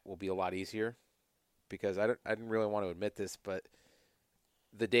inside that will be a lot easier, because I didn't really want to admit this, but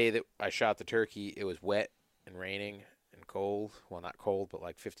the day that I shot the turkey, it was wet and raining and cold. Well, not cold, but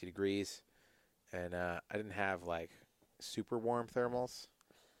like 50 degrees, and I didn't have like super warm thermals,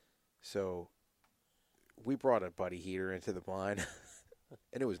 so we brought a buddy heater into the blind,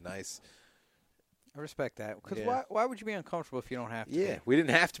 and it was nice. I respect that. Because Yeah. why would you be uncomfortable if you don't have to? Yeah, we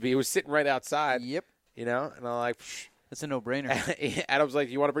didn't have to be. It was sitting right outside. Yep. And I'm like, psh. That's a no-brainer. Adam's like,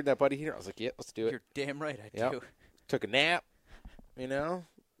 you want to bring that buddy heater? I was like, yeah, let's do it. You're damn right I Yep. do. Took a nap,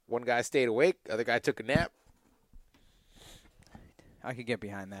 One guy stayed awake. Other guy took a nap. I could get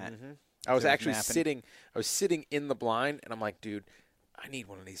behind that. Mm-hmm. I was actually napping. sitting in the blind, and I'm like, dude, I need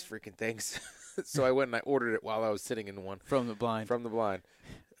one of these freaking things. So I went and I ordered it while I was sitting in one. From the blind.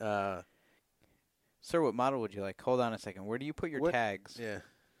 Sir, what model would you like? Hold on a second. Where do you put your tags? Yeah.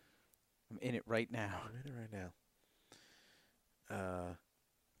 I'm in it right now. I'm in it right now.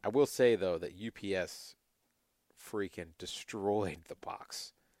 I will say, though, that UPS freaking destroyed the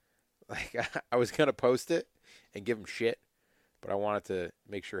box. Like, I was going to post it and give them shit, but I wanted to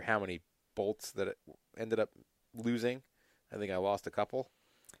make sure how many bolts that it ended up losing. I think I lost a couple.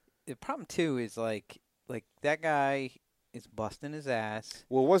 The problem, too, is like that guy is busting his ass.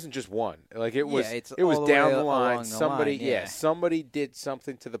 Well, it wasn't just one. Like, it was all down way the line. along the Somebody, line, yeah. somebody did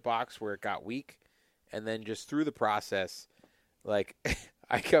something to the box where it got weak, and then just through the process, like,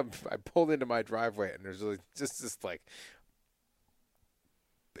 I pulled into my driveway, and there's just this, like,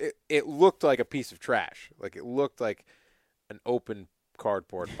 it looked like a piece of trash. Like, it looked like an open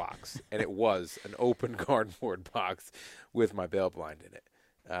cardboard box, and it was an open cardboard box with my bail blind in it.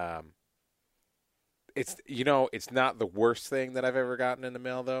 It's not the worst thing that I've ever gotten in the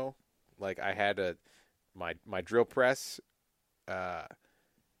mail, though. Like, I had my drill press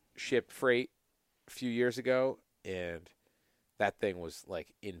shipped freight a few years ago, and that thing was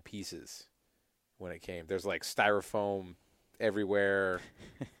like in pieces when it came. There's like styrofoam everywhere.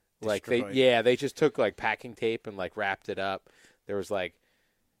 Like they just took like packing tape and like wrapped it up. There was like,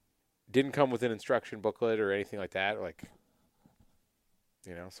 didn't come with an instruction booklet or anything like that. Like,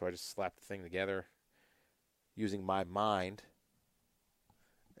 so I just slapped the thing together using my mind.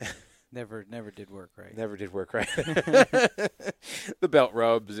 Never did work right. Never did work right. The belt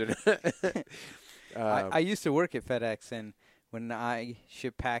rubs. And I used to work at FedEx, and when I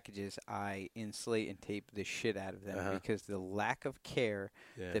ship packages, I insulate and tape the shit out of them because the lack of care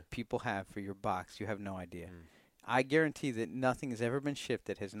that people have for your box, you have no idea. I guarantee that nothing has ever been shipped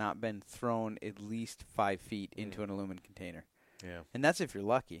that has not been thrown at least 5 feet into an aluminum container. Yeah. And that's if you're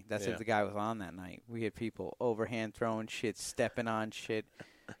lucky. That's if the guy was on that night. We had people overhand throwing shit, stepping on shit.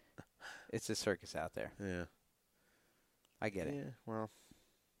 It's a circus out there. Yeah. I get it. Yeah, well.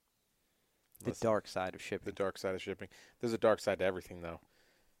 The dark side of shipping. The dark side of shipping. There's a dark side to everything, though.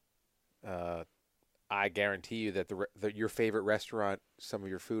 I guarantee you that your favorite restaurant, some of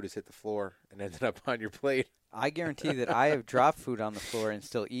your food has hit the floor and ended up on your plate. I guarantee that I have dropped food on the floor and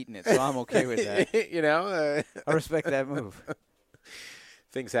still eaten it, so I'm okay with that. You know, I respect that move.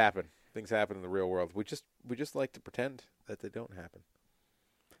 Things happen. Things happen in the real world. We just like to pretend that they don't happen.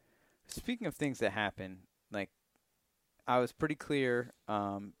 Speaking of things that happen, like I was pretty clear.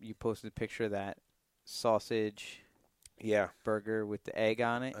 You posted a picture of that sausage burger with the egg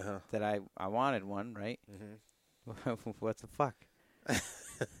on it. That I wanted one, right? Mm-hmm. What the fuck?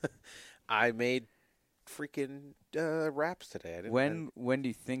 I made freaking wraps today. When do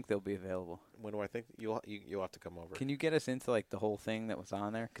you think they'll be available? When do I think you'll have to come over? Can you get us into like the whole thing that was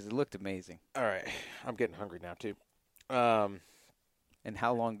on there? Because it looked amazing. All right, I'm getting hungry now too. And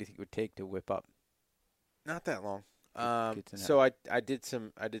how long do you think it would take to whip up? Not that long. Good to know. So I did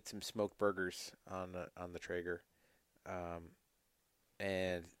some smoked burgers on the Traeger,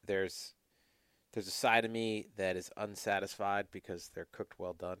 and there's a side of me that is unsatisfied because they're cooked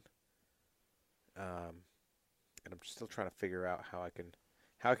well done. And I'm still trying to figure out how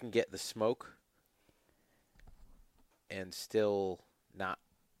I can get the smoke and still not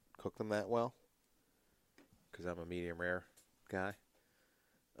cook them that well, because I'm a medium rare guy.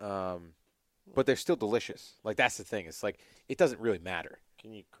 But they're still delicious. Like, that's the thing. It's like, it doesn't really matter.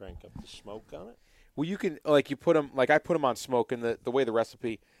 Can you crank up the smoke on it? Well, you can, like, you put them, like, I put them on smoke, and the way the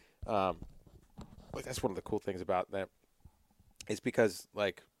recipe, like, that's one of the cool things about that is because,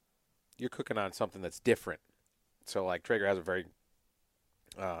 like, you're cooking on something that's different. So, like, Traeger has a very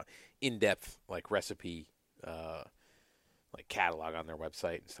in-depth, like, recipe, like, catalog on their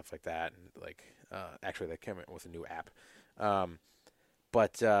website and stuff like that. And, like, actually, they came in with a new app.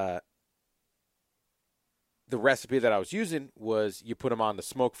 But the recipe that I was using was you put them on the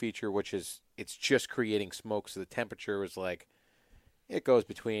smoke feature, which is, it's just creating smoke. So the temperature was like, it goes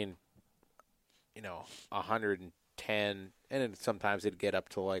between, 110, and then sometimes it'd get up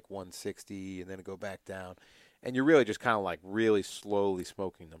to like 160 and then it'd go back down. And you're really just kind of like really slowly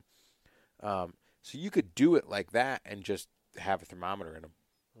smoking them. So you could do it like that and just have a thermometer in them.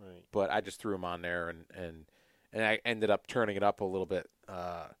 Right. But I just threw them on there and I ended up turning it up a little bit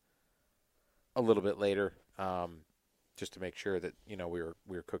later, just to make sure that we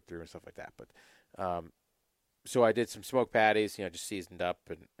were cooked through and stuff like that. But so I did some smoked patties, just seasoned up,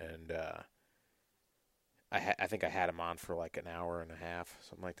 and I think I had them on for like an hour and a half,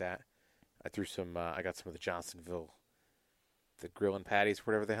 something like that. I threw some. I got some of the Johnsonville, the grilling patties,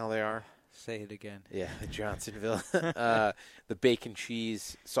 whatever the hell they are. Say it again. Yeah, Johnsonville, the bacon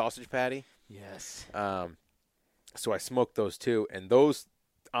cheese sausage patty. Yes. So I smoked those too, and those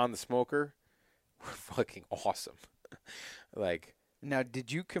on the smoker were fucking awesome. Like, now,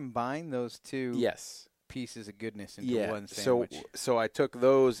 did you combine those two yes, pieces of goodness into one so sandwich? I took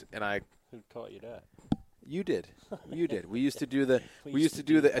those and I. Who taught you that? You did. We used to do the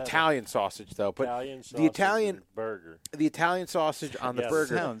Italian sausage though, but the Italian burger, the Italian sausage on the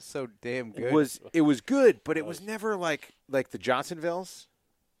burger sounds so damn good. It was good, but it was never like the Johnsonvilles.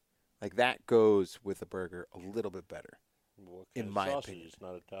 Like, that goes with the burger a little bit better, in my opinion. It's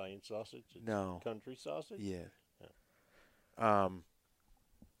not Italian sausage. It's country sausage. Yeah.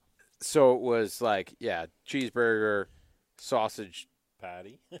 So it was like, cheeseburger, sausage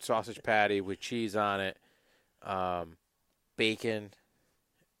patty with cheese on it, bacon,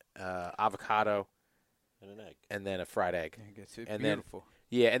 avocado, and an egg, and then a fried egg. It's and beautiful.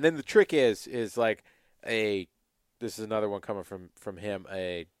 And then the trick is like this is another one coming from him,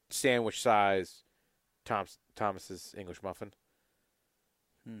 a sandwich size Thomas's English muffin.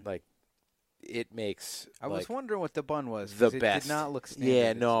 Like, it makes. I was wondering what the bun was. The it best. Did not look standard.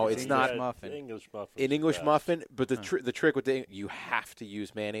 Yeah, no, it's not English muffin. English muffin. An English muffin, but the trick with you have to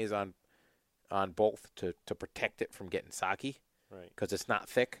use mayonnaise on both to protect it from getting soggy. Right. Because it's not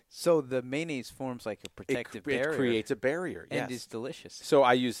thick. So the mayonnaise forms like a protective barrier. It creates a barrier, yes. And is delicious. So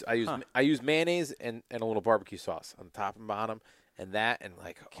I use mayonnaise and a little barbecue sauce on the top and bottom, and that, and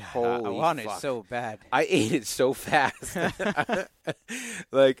like, holy I want fuck. it so bad. I ate it so fast.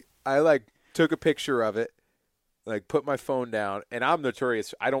 Like, I took a picture of it, like, put my phone down, and I'm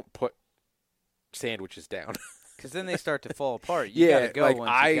notorious. I don't put sandwiches down. Because then they start to fall apart. You got to go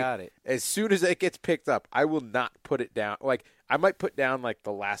once you got it. As soon as it gets picked up, I will not put it down. Like, I might put down, like,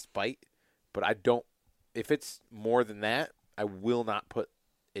 the last bite, but I don't. If it's more than that, I will not put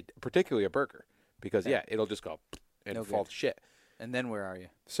it, particularly a burger, because, it'll just go and fall to shit. And then where are you?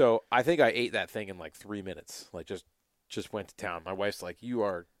 So I think I ate that thing in, like, 3 minutes. Like, just went to town. My wife's like, you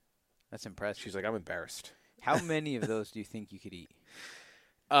are. That's impressive. She's like, I'm embarrassed. How many of those do you think you could eat?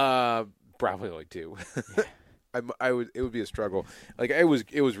 Probably only 2. It would be a struggle. Like it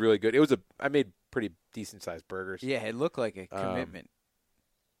was really good. I made pretty decent sized burgers. Yeah, it looked like a commitment.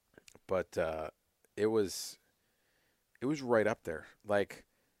 But it was right up there. Like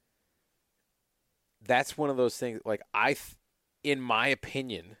that's one of those things. Like in my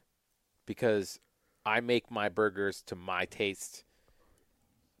opinion, because I make my burgers to my taste.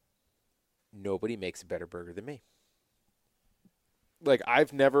 Nobody makes a better burger than me. Like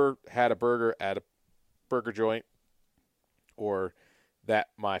I've never had a burger at a burger joint or that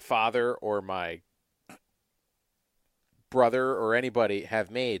my father or my brother or anybody have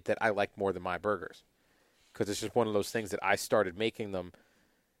made that I like more than my burgers. Because it's just one of those things that I started making them,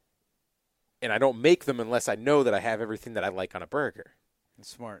 and I don't make them unless I know that I have everything that I like on a burger. It's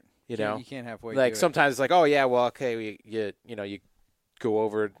smart. You know? You can't halfway like do sometimes it's like, oh yeah, well okay, you go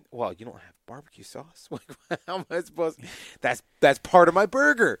over. Well, you don't have barbecue sauce. Like, how am I supposed? That's part of my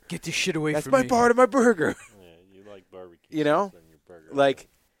burger. Get this shit away That's from me. my part of my burger. Yeah, you like barbecue. You know? sauce on your burger. Like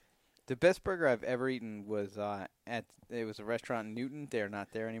The best burger I've ever eaten was it was a restaurant in Newton. They're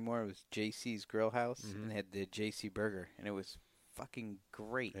not there anymore. It was JC's Grill House, and they had the JC burger, and it was fucking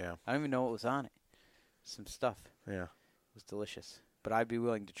great. Yeah. I don't even know what was on it. Some stuff. yeah. It was delicious. But I'd be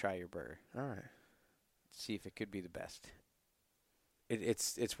willing to try your burger. All right. See if it could be the best.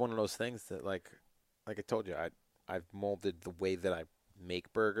 It's one of those things that like I told you, I've molded the way that I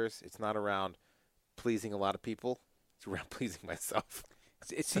make burgers. It's not around pleasing a lot of people. It's around pleasing myself.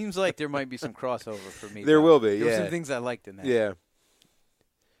 It seems like there might be some crossover for me. There though. will be, There were yeah. some things I liked in that. Yeah.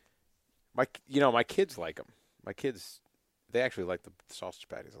 My kids like them. My kids, they actually like the sausage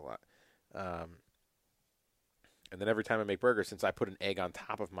patties a lot. And then every time I make burgers, since I put an egg on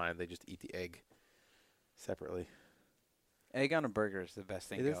top of mine, they just eat the egg separately. Egg on a burger is the best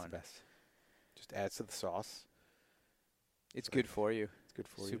thing It going. is the best. Just adds to the sauce. It's good for you. It's good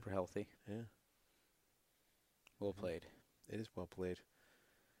for you. Super healthy. Yeah. Well played. It is well played.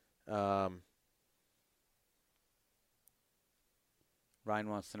 Ryan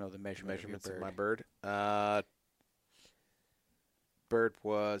wants to know the measurements Measurements of of your my bird. bird. Bird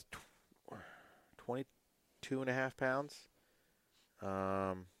was 22.5 pounds.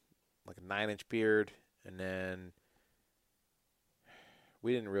 Like a 9-inch beard, and then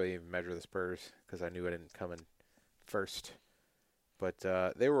we didn't really even measure the spurs because I knew I didn't come in first. But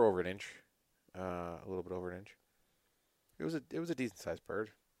they were over an inch, a little bit over an inch. It was a decent sized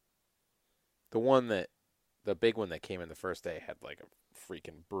bird. The big one that came in the first day had like a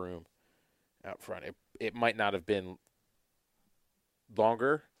freaking broom out front. It might not have been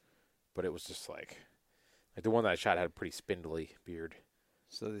longer, but it was just like the one that I shot had a pretty spindly beard.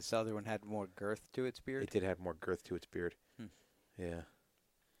 So this other one had more girth to its beard? It did have more girth to its beard. Hmm. Yeah.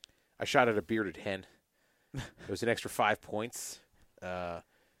 I shot at a bearded hen. It was an extra 5 points. But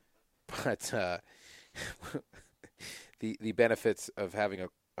the benefits of having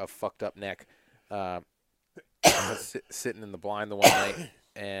a fucked up neck. I was sitting in the blind the one night,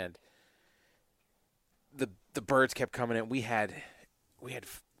 and the birds kept coming in. We had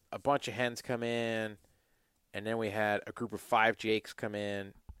a bunch of hens come in, and then we had a group of 5 jakes come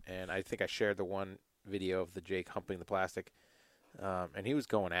in, and I think I shared the one video of the jake humping the plastic, and he was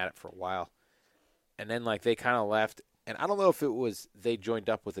going at it for a while, and then like they kind of left, and I don't know if it was they joined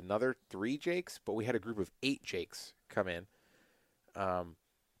up with another 3 jakes, but we had a group of 8 jakes come in,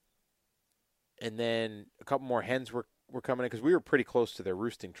 and then a couple more hens were coming in because we were pretty close to their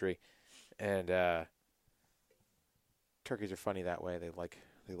roosting tree, and turkeys are funny that way. They like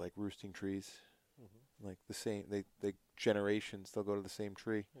roosting trees. Like the same, they generations, they'll go to the same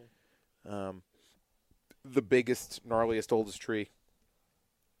tree. The biggest, gnarliest, oldest tree.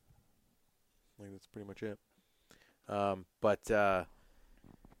 Like that's pretty much it. But the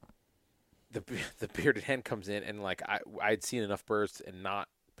bearded hen comes in, and like I'd seen enough birds and not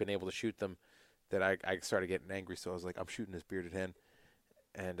been able to shoot them that I started getting angry. So I was like, I'm shooting this bearded hen,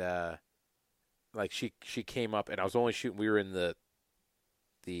 and like she came up, and I was only shooting. We were in the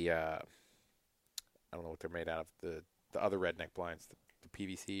I don't know what they're made out of, the other redneck blinds, the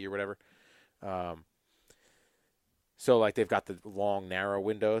PVC or whatever. So like they've got the long narrow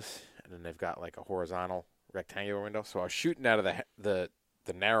windows, and then they've got like a horizontal rectangular window. So I was shooting out of the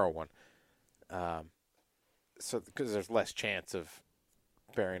narrow one. So because there's less chance of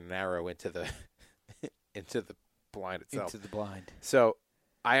burying an arrow into the into the blind itself. Into the blind. So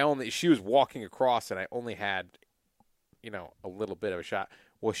she was walking across, and I only had, a little bit of a shot.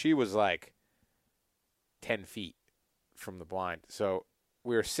 Well, she was like 10 feet from the blind. So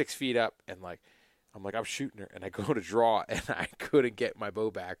we were 6 feet up, and like, I'm shooting her, and I go to draw, and I couldn't get my bow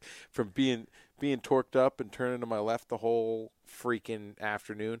back from being torqued up and turning to my left the whole freaking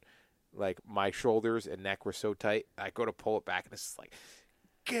afternoon. like my shoulders and neck were so tight. I go to pull it back, and it's just like,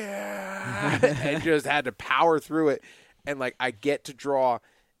 and just had to power through it. And like I get to draw,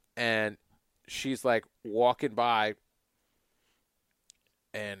 and she's like walking by,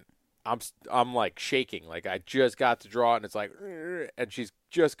 and I'm like shaking, like I just got to draw, and it's like, and she's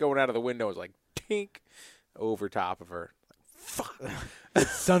just going out of the window, it's like tink over top of her. Fuck,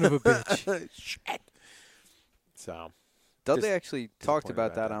 son of a bitch. Shit. So Dudley actually talked disappointed about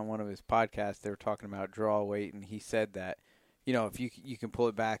about that that. on one of his podcasts. They were talking about draw weight, and he said that, you know, if you can pull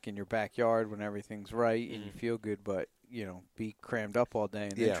it back in your backyard when everything's right and you feel good, but, you know, be crammed up all day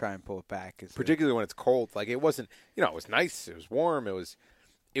and then try and pull it back. Particularly when it's cold. Like it wasn't, you know, it was nice. It was warm.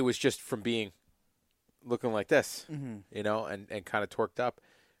 It was just from being looking like this, you know, and kind of torqued up.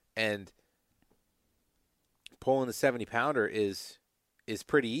 And pulling the 70-pounder is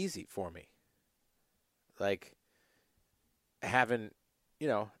pretty easy for me. Like having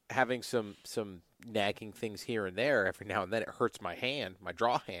some nagging things here and there every now and then, it hurts my hand, my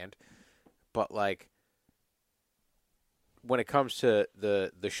draw hand. But like when it comes to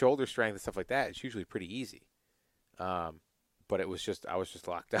the shoulder strength and stuff like that, it's usually pretty easy. But I was just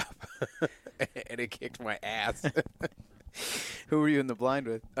locked up, and it kicked my ass. Who were you in the blind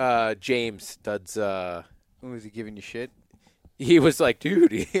with? James Dud's. Was he giving you shit? He was like,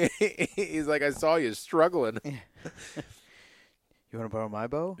 dude, he's like, I saw you struggling. You want to borrow my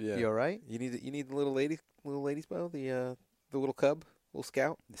bow? Yeah. You all right? You need the little lady's bow, the little cub, little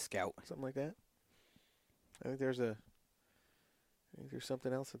scout, The scout. something like that. I think there's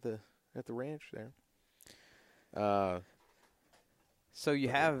something else at the ranch there. So you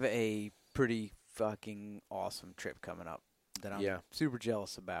have a pretty fucking awesome trip coming up that I'm super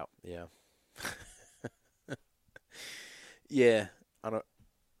jealous about. Yeah. Yeah. I don't.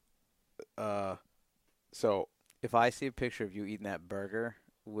 So If I see a picture of you eating that burger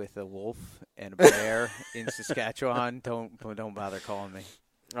with a wolf and a bear in Saskatchewan, don't bother calling me.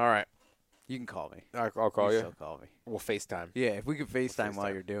 all right, You can call me. I'll call you. Still call me. We'll FaceTime. Yeah, if we could FaceTime while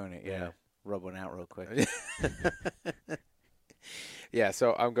FaceTime. you're doing it, Yeah. rub one out real quick. Yeah,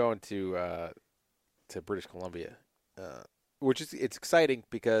 so I'm going to British Columbia, which it's exciting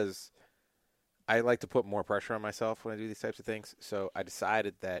because I like to put more pressure on myself when I do these types of things. So I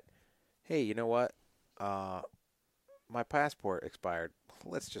decided that, hey, you know what? My passport expired.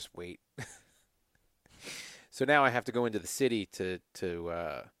 Let's just wait. So now I have to go into the city to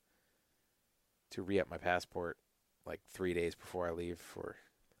re-up my passport like 3 days before I leave for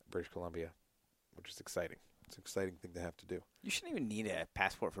British Columbia, which is exciting. It's an exciting thing to have to do. You shouldn't even need a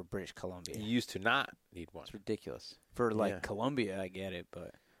passport for British Columbia. You used to not need one. It's ridiculous. For Columbia, I get it,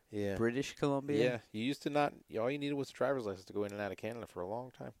 but Yeah. British Columbia? Yeah, you used to not. All you needed was a driver's license to go in and out of Canada for a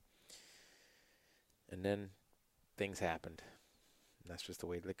long time. And then things happened. And that's just the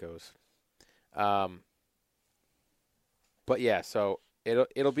way that goes. But yeah, so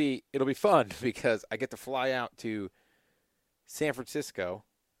it'll be fun because I get to fly out to San Francisco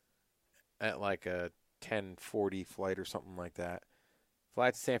at like a 10:40 flight or something like that. Fly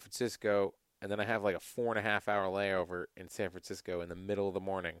to San Francisco, and then I have like a 4.5-hour layover in San Francisco in the middle of the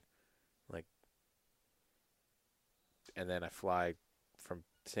morning. And then I fly from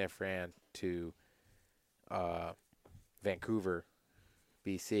San Fran to Vancouver,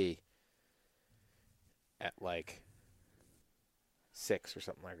 BC at like 6 or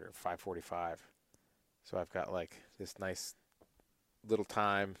something like that, or 5:45. So I've got like this nice little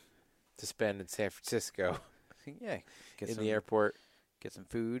time to spend in San Francisco. Yeah. In the airport. Get some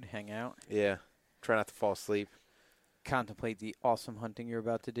food, hang out, Yeah. Try not to fall asleep. contemplate the awesome hunting you're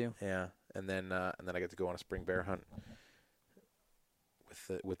about to do. Yeah. And then I get to go on a spring bear hunt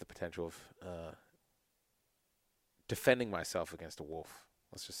with the potential of defending myself against a wolf.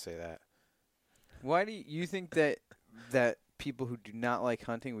 Let's just say that. Why do you think that people who do not like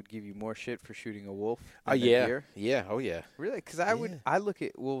hunting would give you more shit for shooting a wolf than a Yeah. deer? Yeah. Oh, yeah. Really? Because I look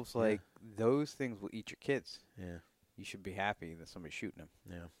at wolves like those things will eat your kids. Yeah. You should be happy that somebody's shooting them.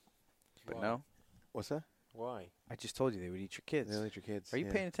 Yeah. But Why? no, What's that? Why? I just told you they would eat your kids. They'll eat your kids. Are you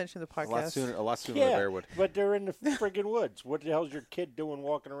paying attention to the podcast? A lot sooner than a bear would. but they're in the friggin' woods. What the hell's your kid doing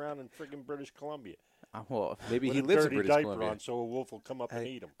walking around in friggin' British Columbia? Well, Maybe With he a lives in dirty British diaper Columbia. on, so a wolf will come up and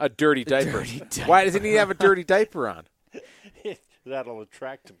eat him. A dirty diaper. dirty diaper. Why doesn't he have a dirty diaper on? That'll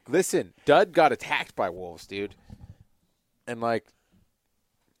attract him. Listen, Dud got attacked by wolves, dude. And, like,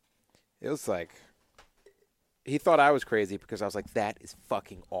 it was like, he thought I was crazy because I was like, that is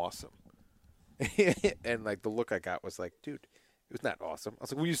fucking awesome. And, like, the look I got was like, dude, it was not awesome. I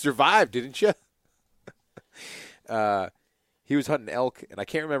was like, well, you survived, didn't you? He was hunting elk, and I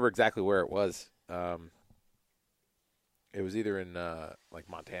can't remember exactly where it was. It was either in like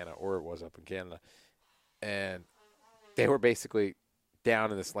Montana or it was up in Canada, and they were basically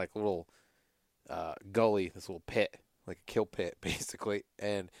down in this like little gully, this little pit, like a kill pit, basically,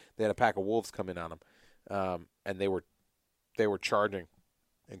 and they had a pack of wolves come in on them, and they were charging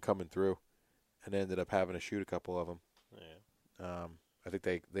and coming through, and they ended up having to shoot a couple of them. Yeah. I think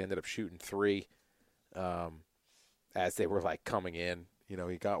they ended up shooting 3 as they were like coming in. You know,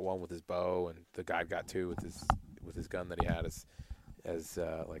 he got one with his bow, and the guy got 2 with his gun that he had as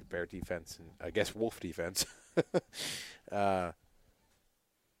like bear defense and I guess wolf defense. But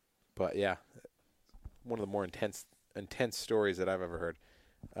yeah, one of the more intense stories that I've ever heard.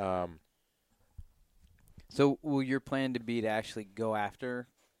 So will your plan to be to actually go after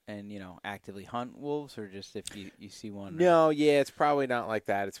and, actively hunt wolves, or just if you see one? No, yeah, it's probably not like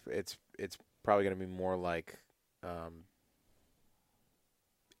that. It's probably going to be more like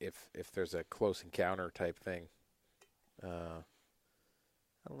if there's a close encounter type thing.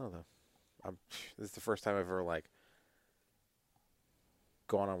 I don't know though. This is the first time I've ever like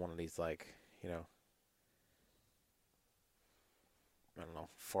gone on one of these like, I don't know,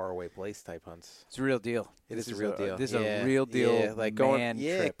 far away place type hunts. It's a real deal. It is a real deal. This is a real deal. Yeah, like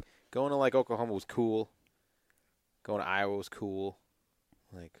trip. Going to like Oklahoma was cool. Going to Iowa was cool.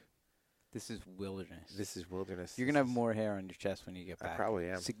 Like this is wilderness. You're gonna have more hair on your chest when you get back. I probably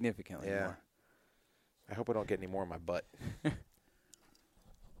am. Significantly more. I hope I don't get any more on my butt.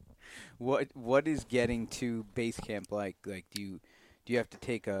 What is getting to base camp like? Like, do you have to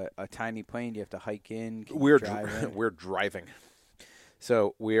take a tiny plane? Do you have to hike in? We're driving.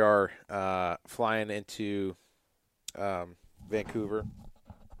 So we are flying into Vancouver,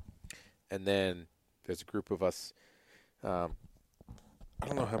 and then there's a group of us. I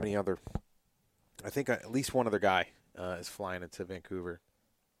don't know how many other. I think at least one other guy is flying into Vancouver,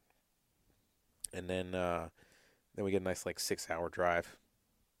 and then we get a nice like 6-hour drive.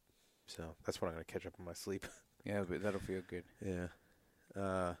 So that's when I'm going to catch up on my sleep. Yeah, but that'll feel good.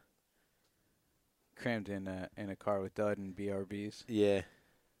 Yeah. Crammed in a car with Dud and BRBs. Yeah.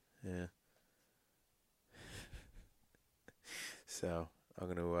 So I'm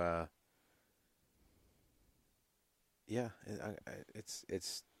going to. Yeah, it's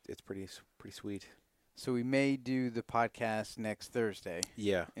pretty sweet. So we may do the podcast next Thursday.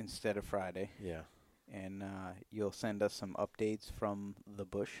 Yeah. Instead of Friday. Yeah. And you'll send us some updates from the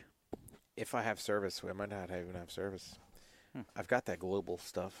bush. If I have service, I might not even have service. I've got that global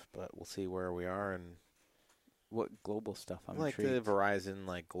stuff, but we'll see where we are and what global stuff. I'm like intrigued. the Verizon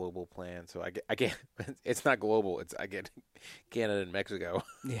like global plan. So I get it's not global. I get Canada and Mexico.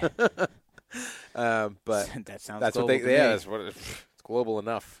 Yeah. But that sounds. That's global what they. to me. Yeah, that's what it's global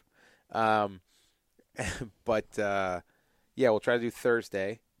enough. But yeah, we'll try to do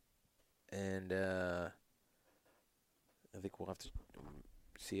Thursday, and I think we'll have to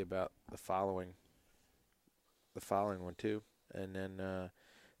see about the following one too, and then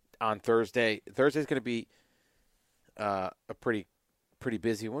on Thursday's going to be a pretty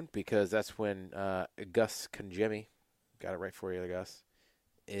busy one because that's when Gus Conjemi, got it right for you, Gus,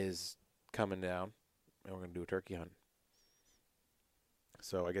 is coming down, and we're going to do a turkey hunt.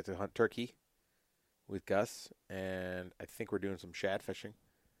 So I get to hunt turkey with Gus, and I think we're doing some shad fishing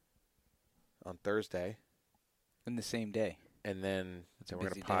on Thursday. In the same day. And then we're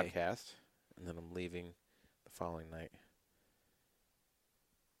going to podcast, and then I'm leaving the following night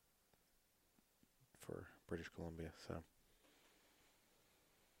for British Columbia. So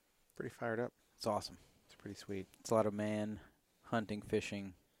pretty fired up. It's awesome. It's pretty sweet. It's a lot of hunting,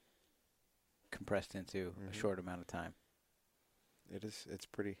 fishing, compressed into a short amount of time. It is. It's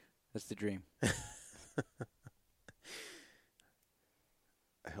pretty. That's the dream.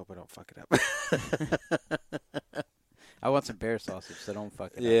 I hope I don't fuck it up. I want some bear sausage, so don't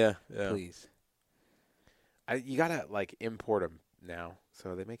fuck it up. Yeah. Please. You gotta like import them now,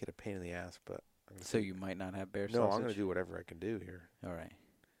 so they make it a pain in the ass. But so you might not have bear sausage. No, I'm gonna do whatever I can do here. All right.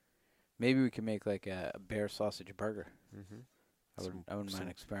 Maybe we can make like a bear sausage burger. Mm-hmm. I wouldn't mind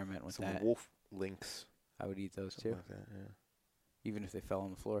experimenting with some that. wolf links. I would eat those Something too. like that, yeah. Even if they fell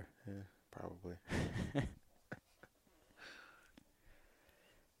on the floor. Yeah, probably.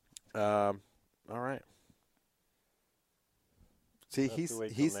 All right. See, he's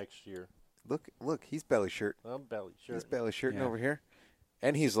next year. Look, he's belly shirt. I'm belly shirt. He's belly shirting over here,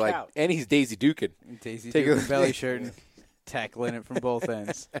 and He's he's Daisy Dukin. Daisy Dukin belly shirt and tackling it from both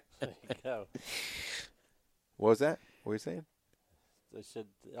ends. There you go. What was that? What were you saying? They said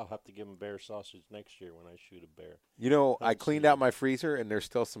I'll have to give him bear sausage next year when I shoot a bear. You know, I cleaned out my freezer, and there's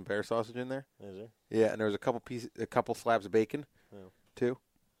still some bear sausage in there. Is there? Yeah, and there was a couple slabs of bacon, too.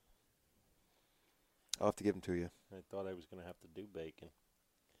 I'll have to give them to you. I thought I was going to have to do bacon.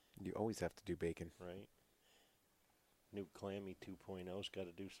 You always have to do bacon. Right. New Clammy 2.0's got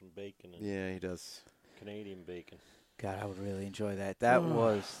to do some bacon. And Yeah, he does. Canadian bacon. God, I would really enjoy that. That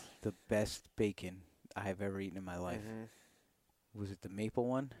was the best bacon I have ever eaten in my life. Mm-hmm. Was it the maple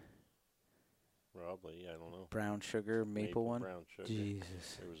one? Probably, I don't know. Brown sugar, maple one? Brown sugar.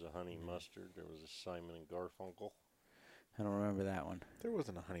 Jesus. There was a honey mustard. There was a Simon and Garfunkel. I don't remember that one. There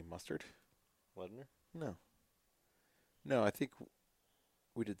wasn't a honey mustard. Wasn't there? No. No, I think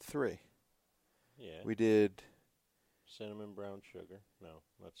we did 3. Yeah. We did Cinnamon brown sugar. No,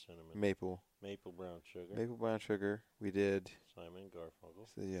 not cinnamon. maple. Maple brown sugar. Maple brown sugar. We did. Simon and Garfunkel.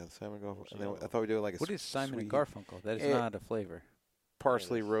 So yeah, Simon What was Garfunkel. the And then other I one? thought we did like a What is Simon and sweet Garfunkel? That is Eh, not a flavor.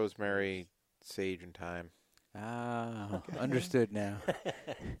 parsley, Yeah, rosemary, sage, and thyme. Ah, understood now.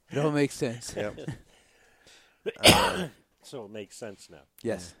 It all makes sense. Yep. So it makes sense now.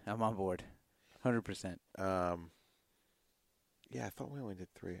 Yes, I'm on board. 100%. Yeah, I thought we only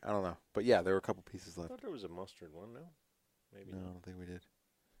did 3. I don't know, but yeah, there were a couple pieces I left. thought there was a mustard one, no? Maybe No, I not. don't think we did.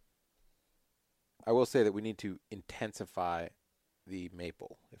 I will say that we need to intensify the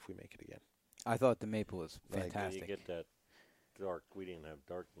maple if we make it again. I thought the maple was Like, You fantastic. get that dark. We didn't have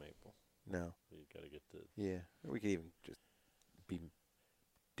dark maple. No. You got to get the. Yeah, we could even just be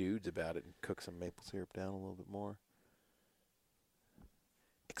dudes about it and cook some maple syrup down a little bit more.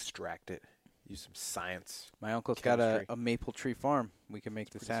 Extract it. Use some science. My uncle's got a Chemistry. maple tree farm. We can make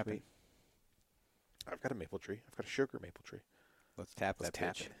this Pretty happen. sweet. I've got a maple tree. I've got a sugar maple tree. Let's tap Let's that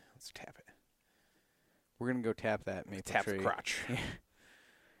tap bitch. it. Let's tap it. We're going to go tap that maple Tap tree. the crotch.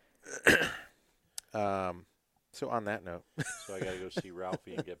 So on that note, So I got to go see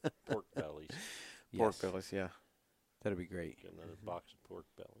Ralphie and get pork bellies. pork Yes, bellies, yeah. that'll be great. Get another box of pork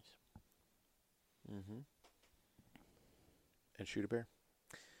bellies. Mm-hmm. And shoot a bear.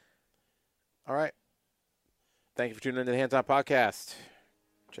 All right. Thank you for tuning into the Hands On Podcast.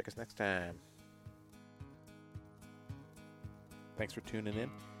 Check us next time. Thanks for tuning in.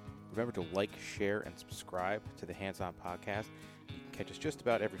 Remember to like, share, and subscribe to the Hands On Podcast. You can catch us just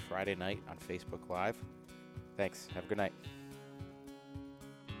about every Friday night on Facebook Live. Thanks. Have a good night.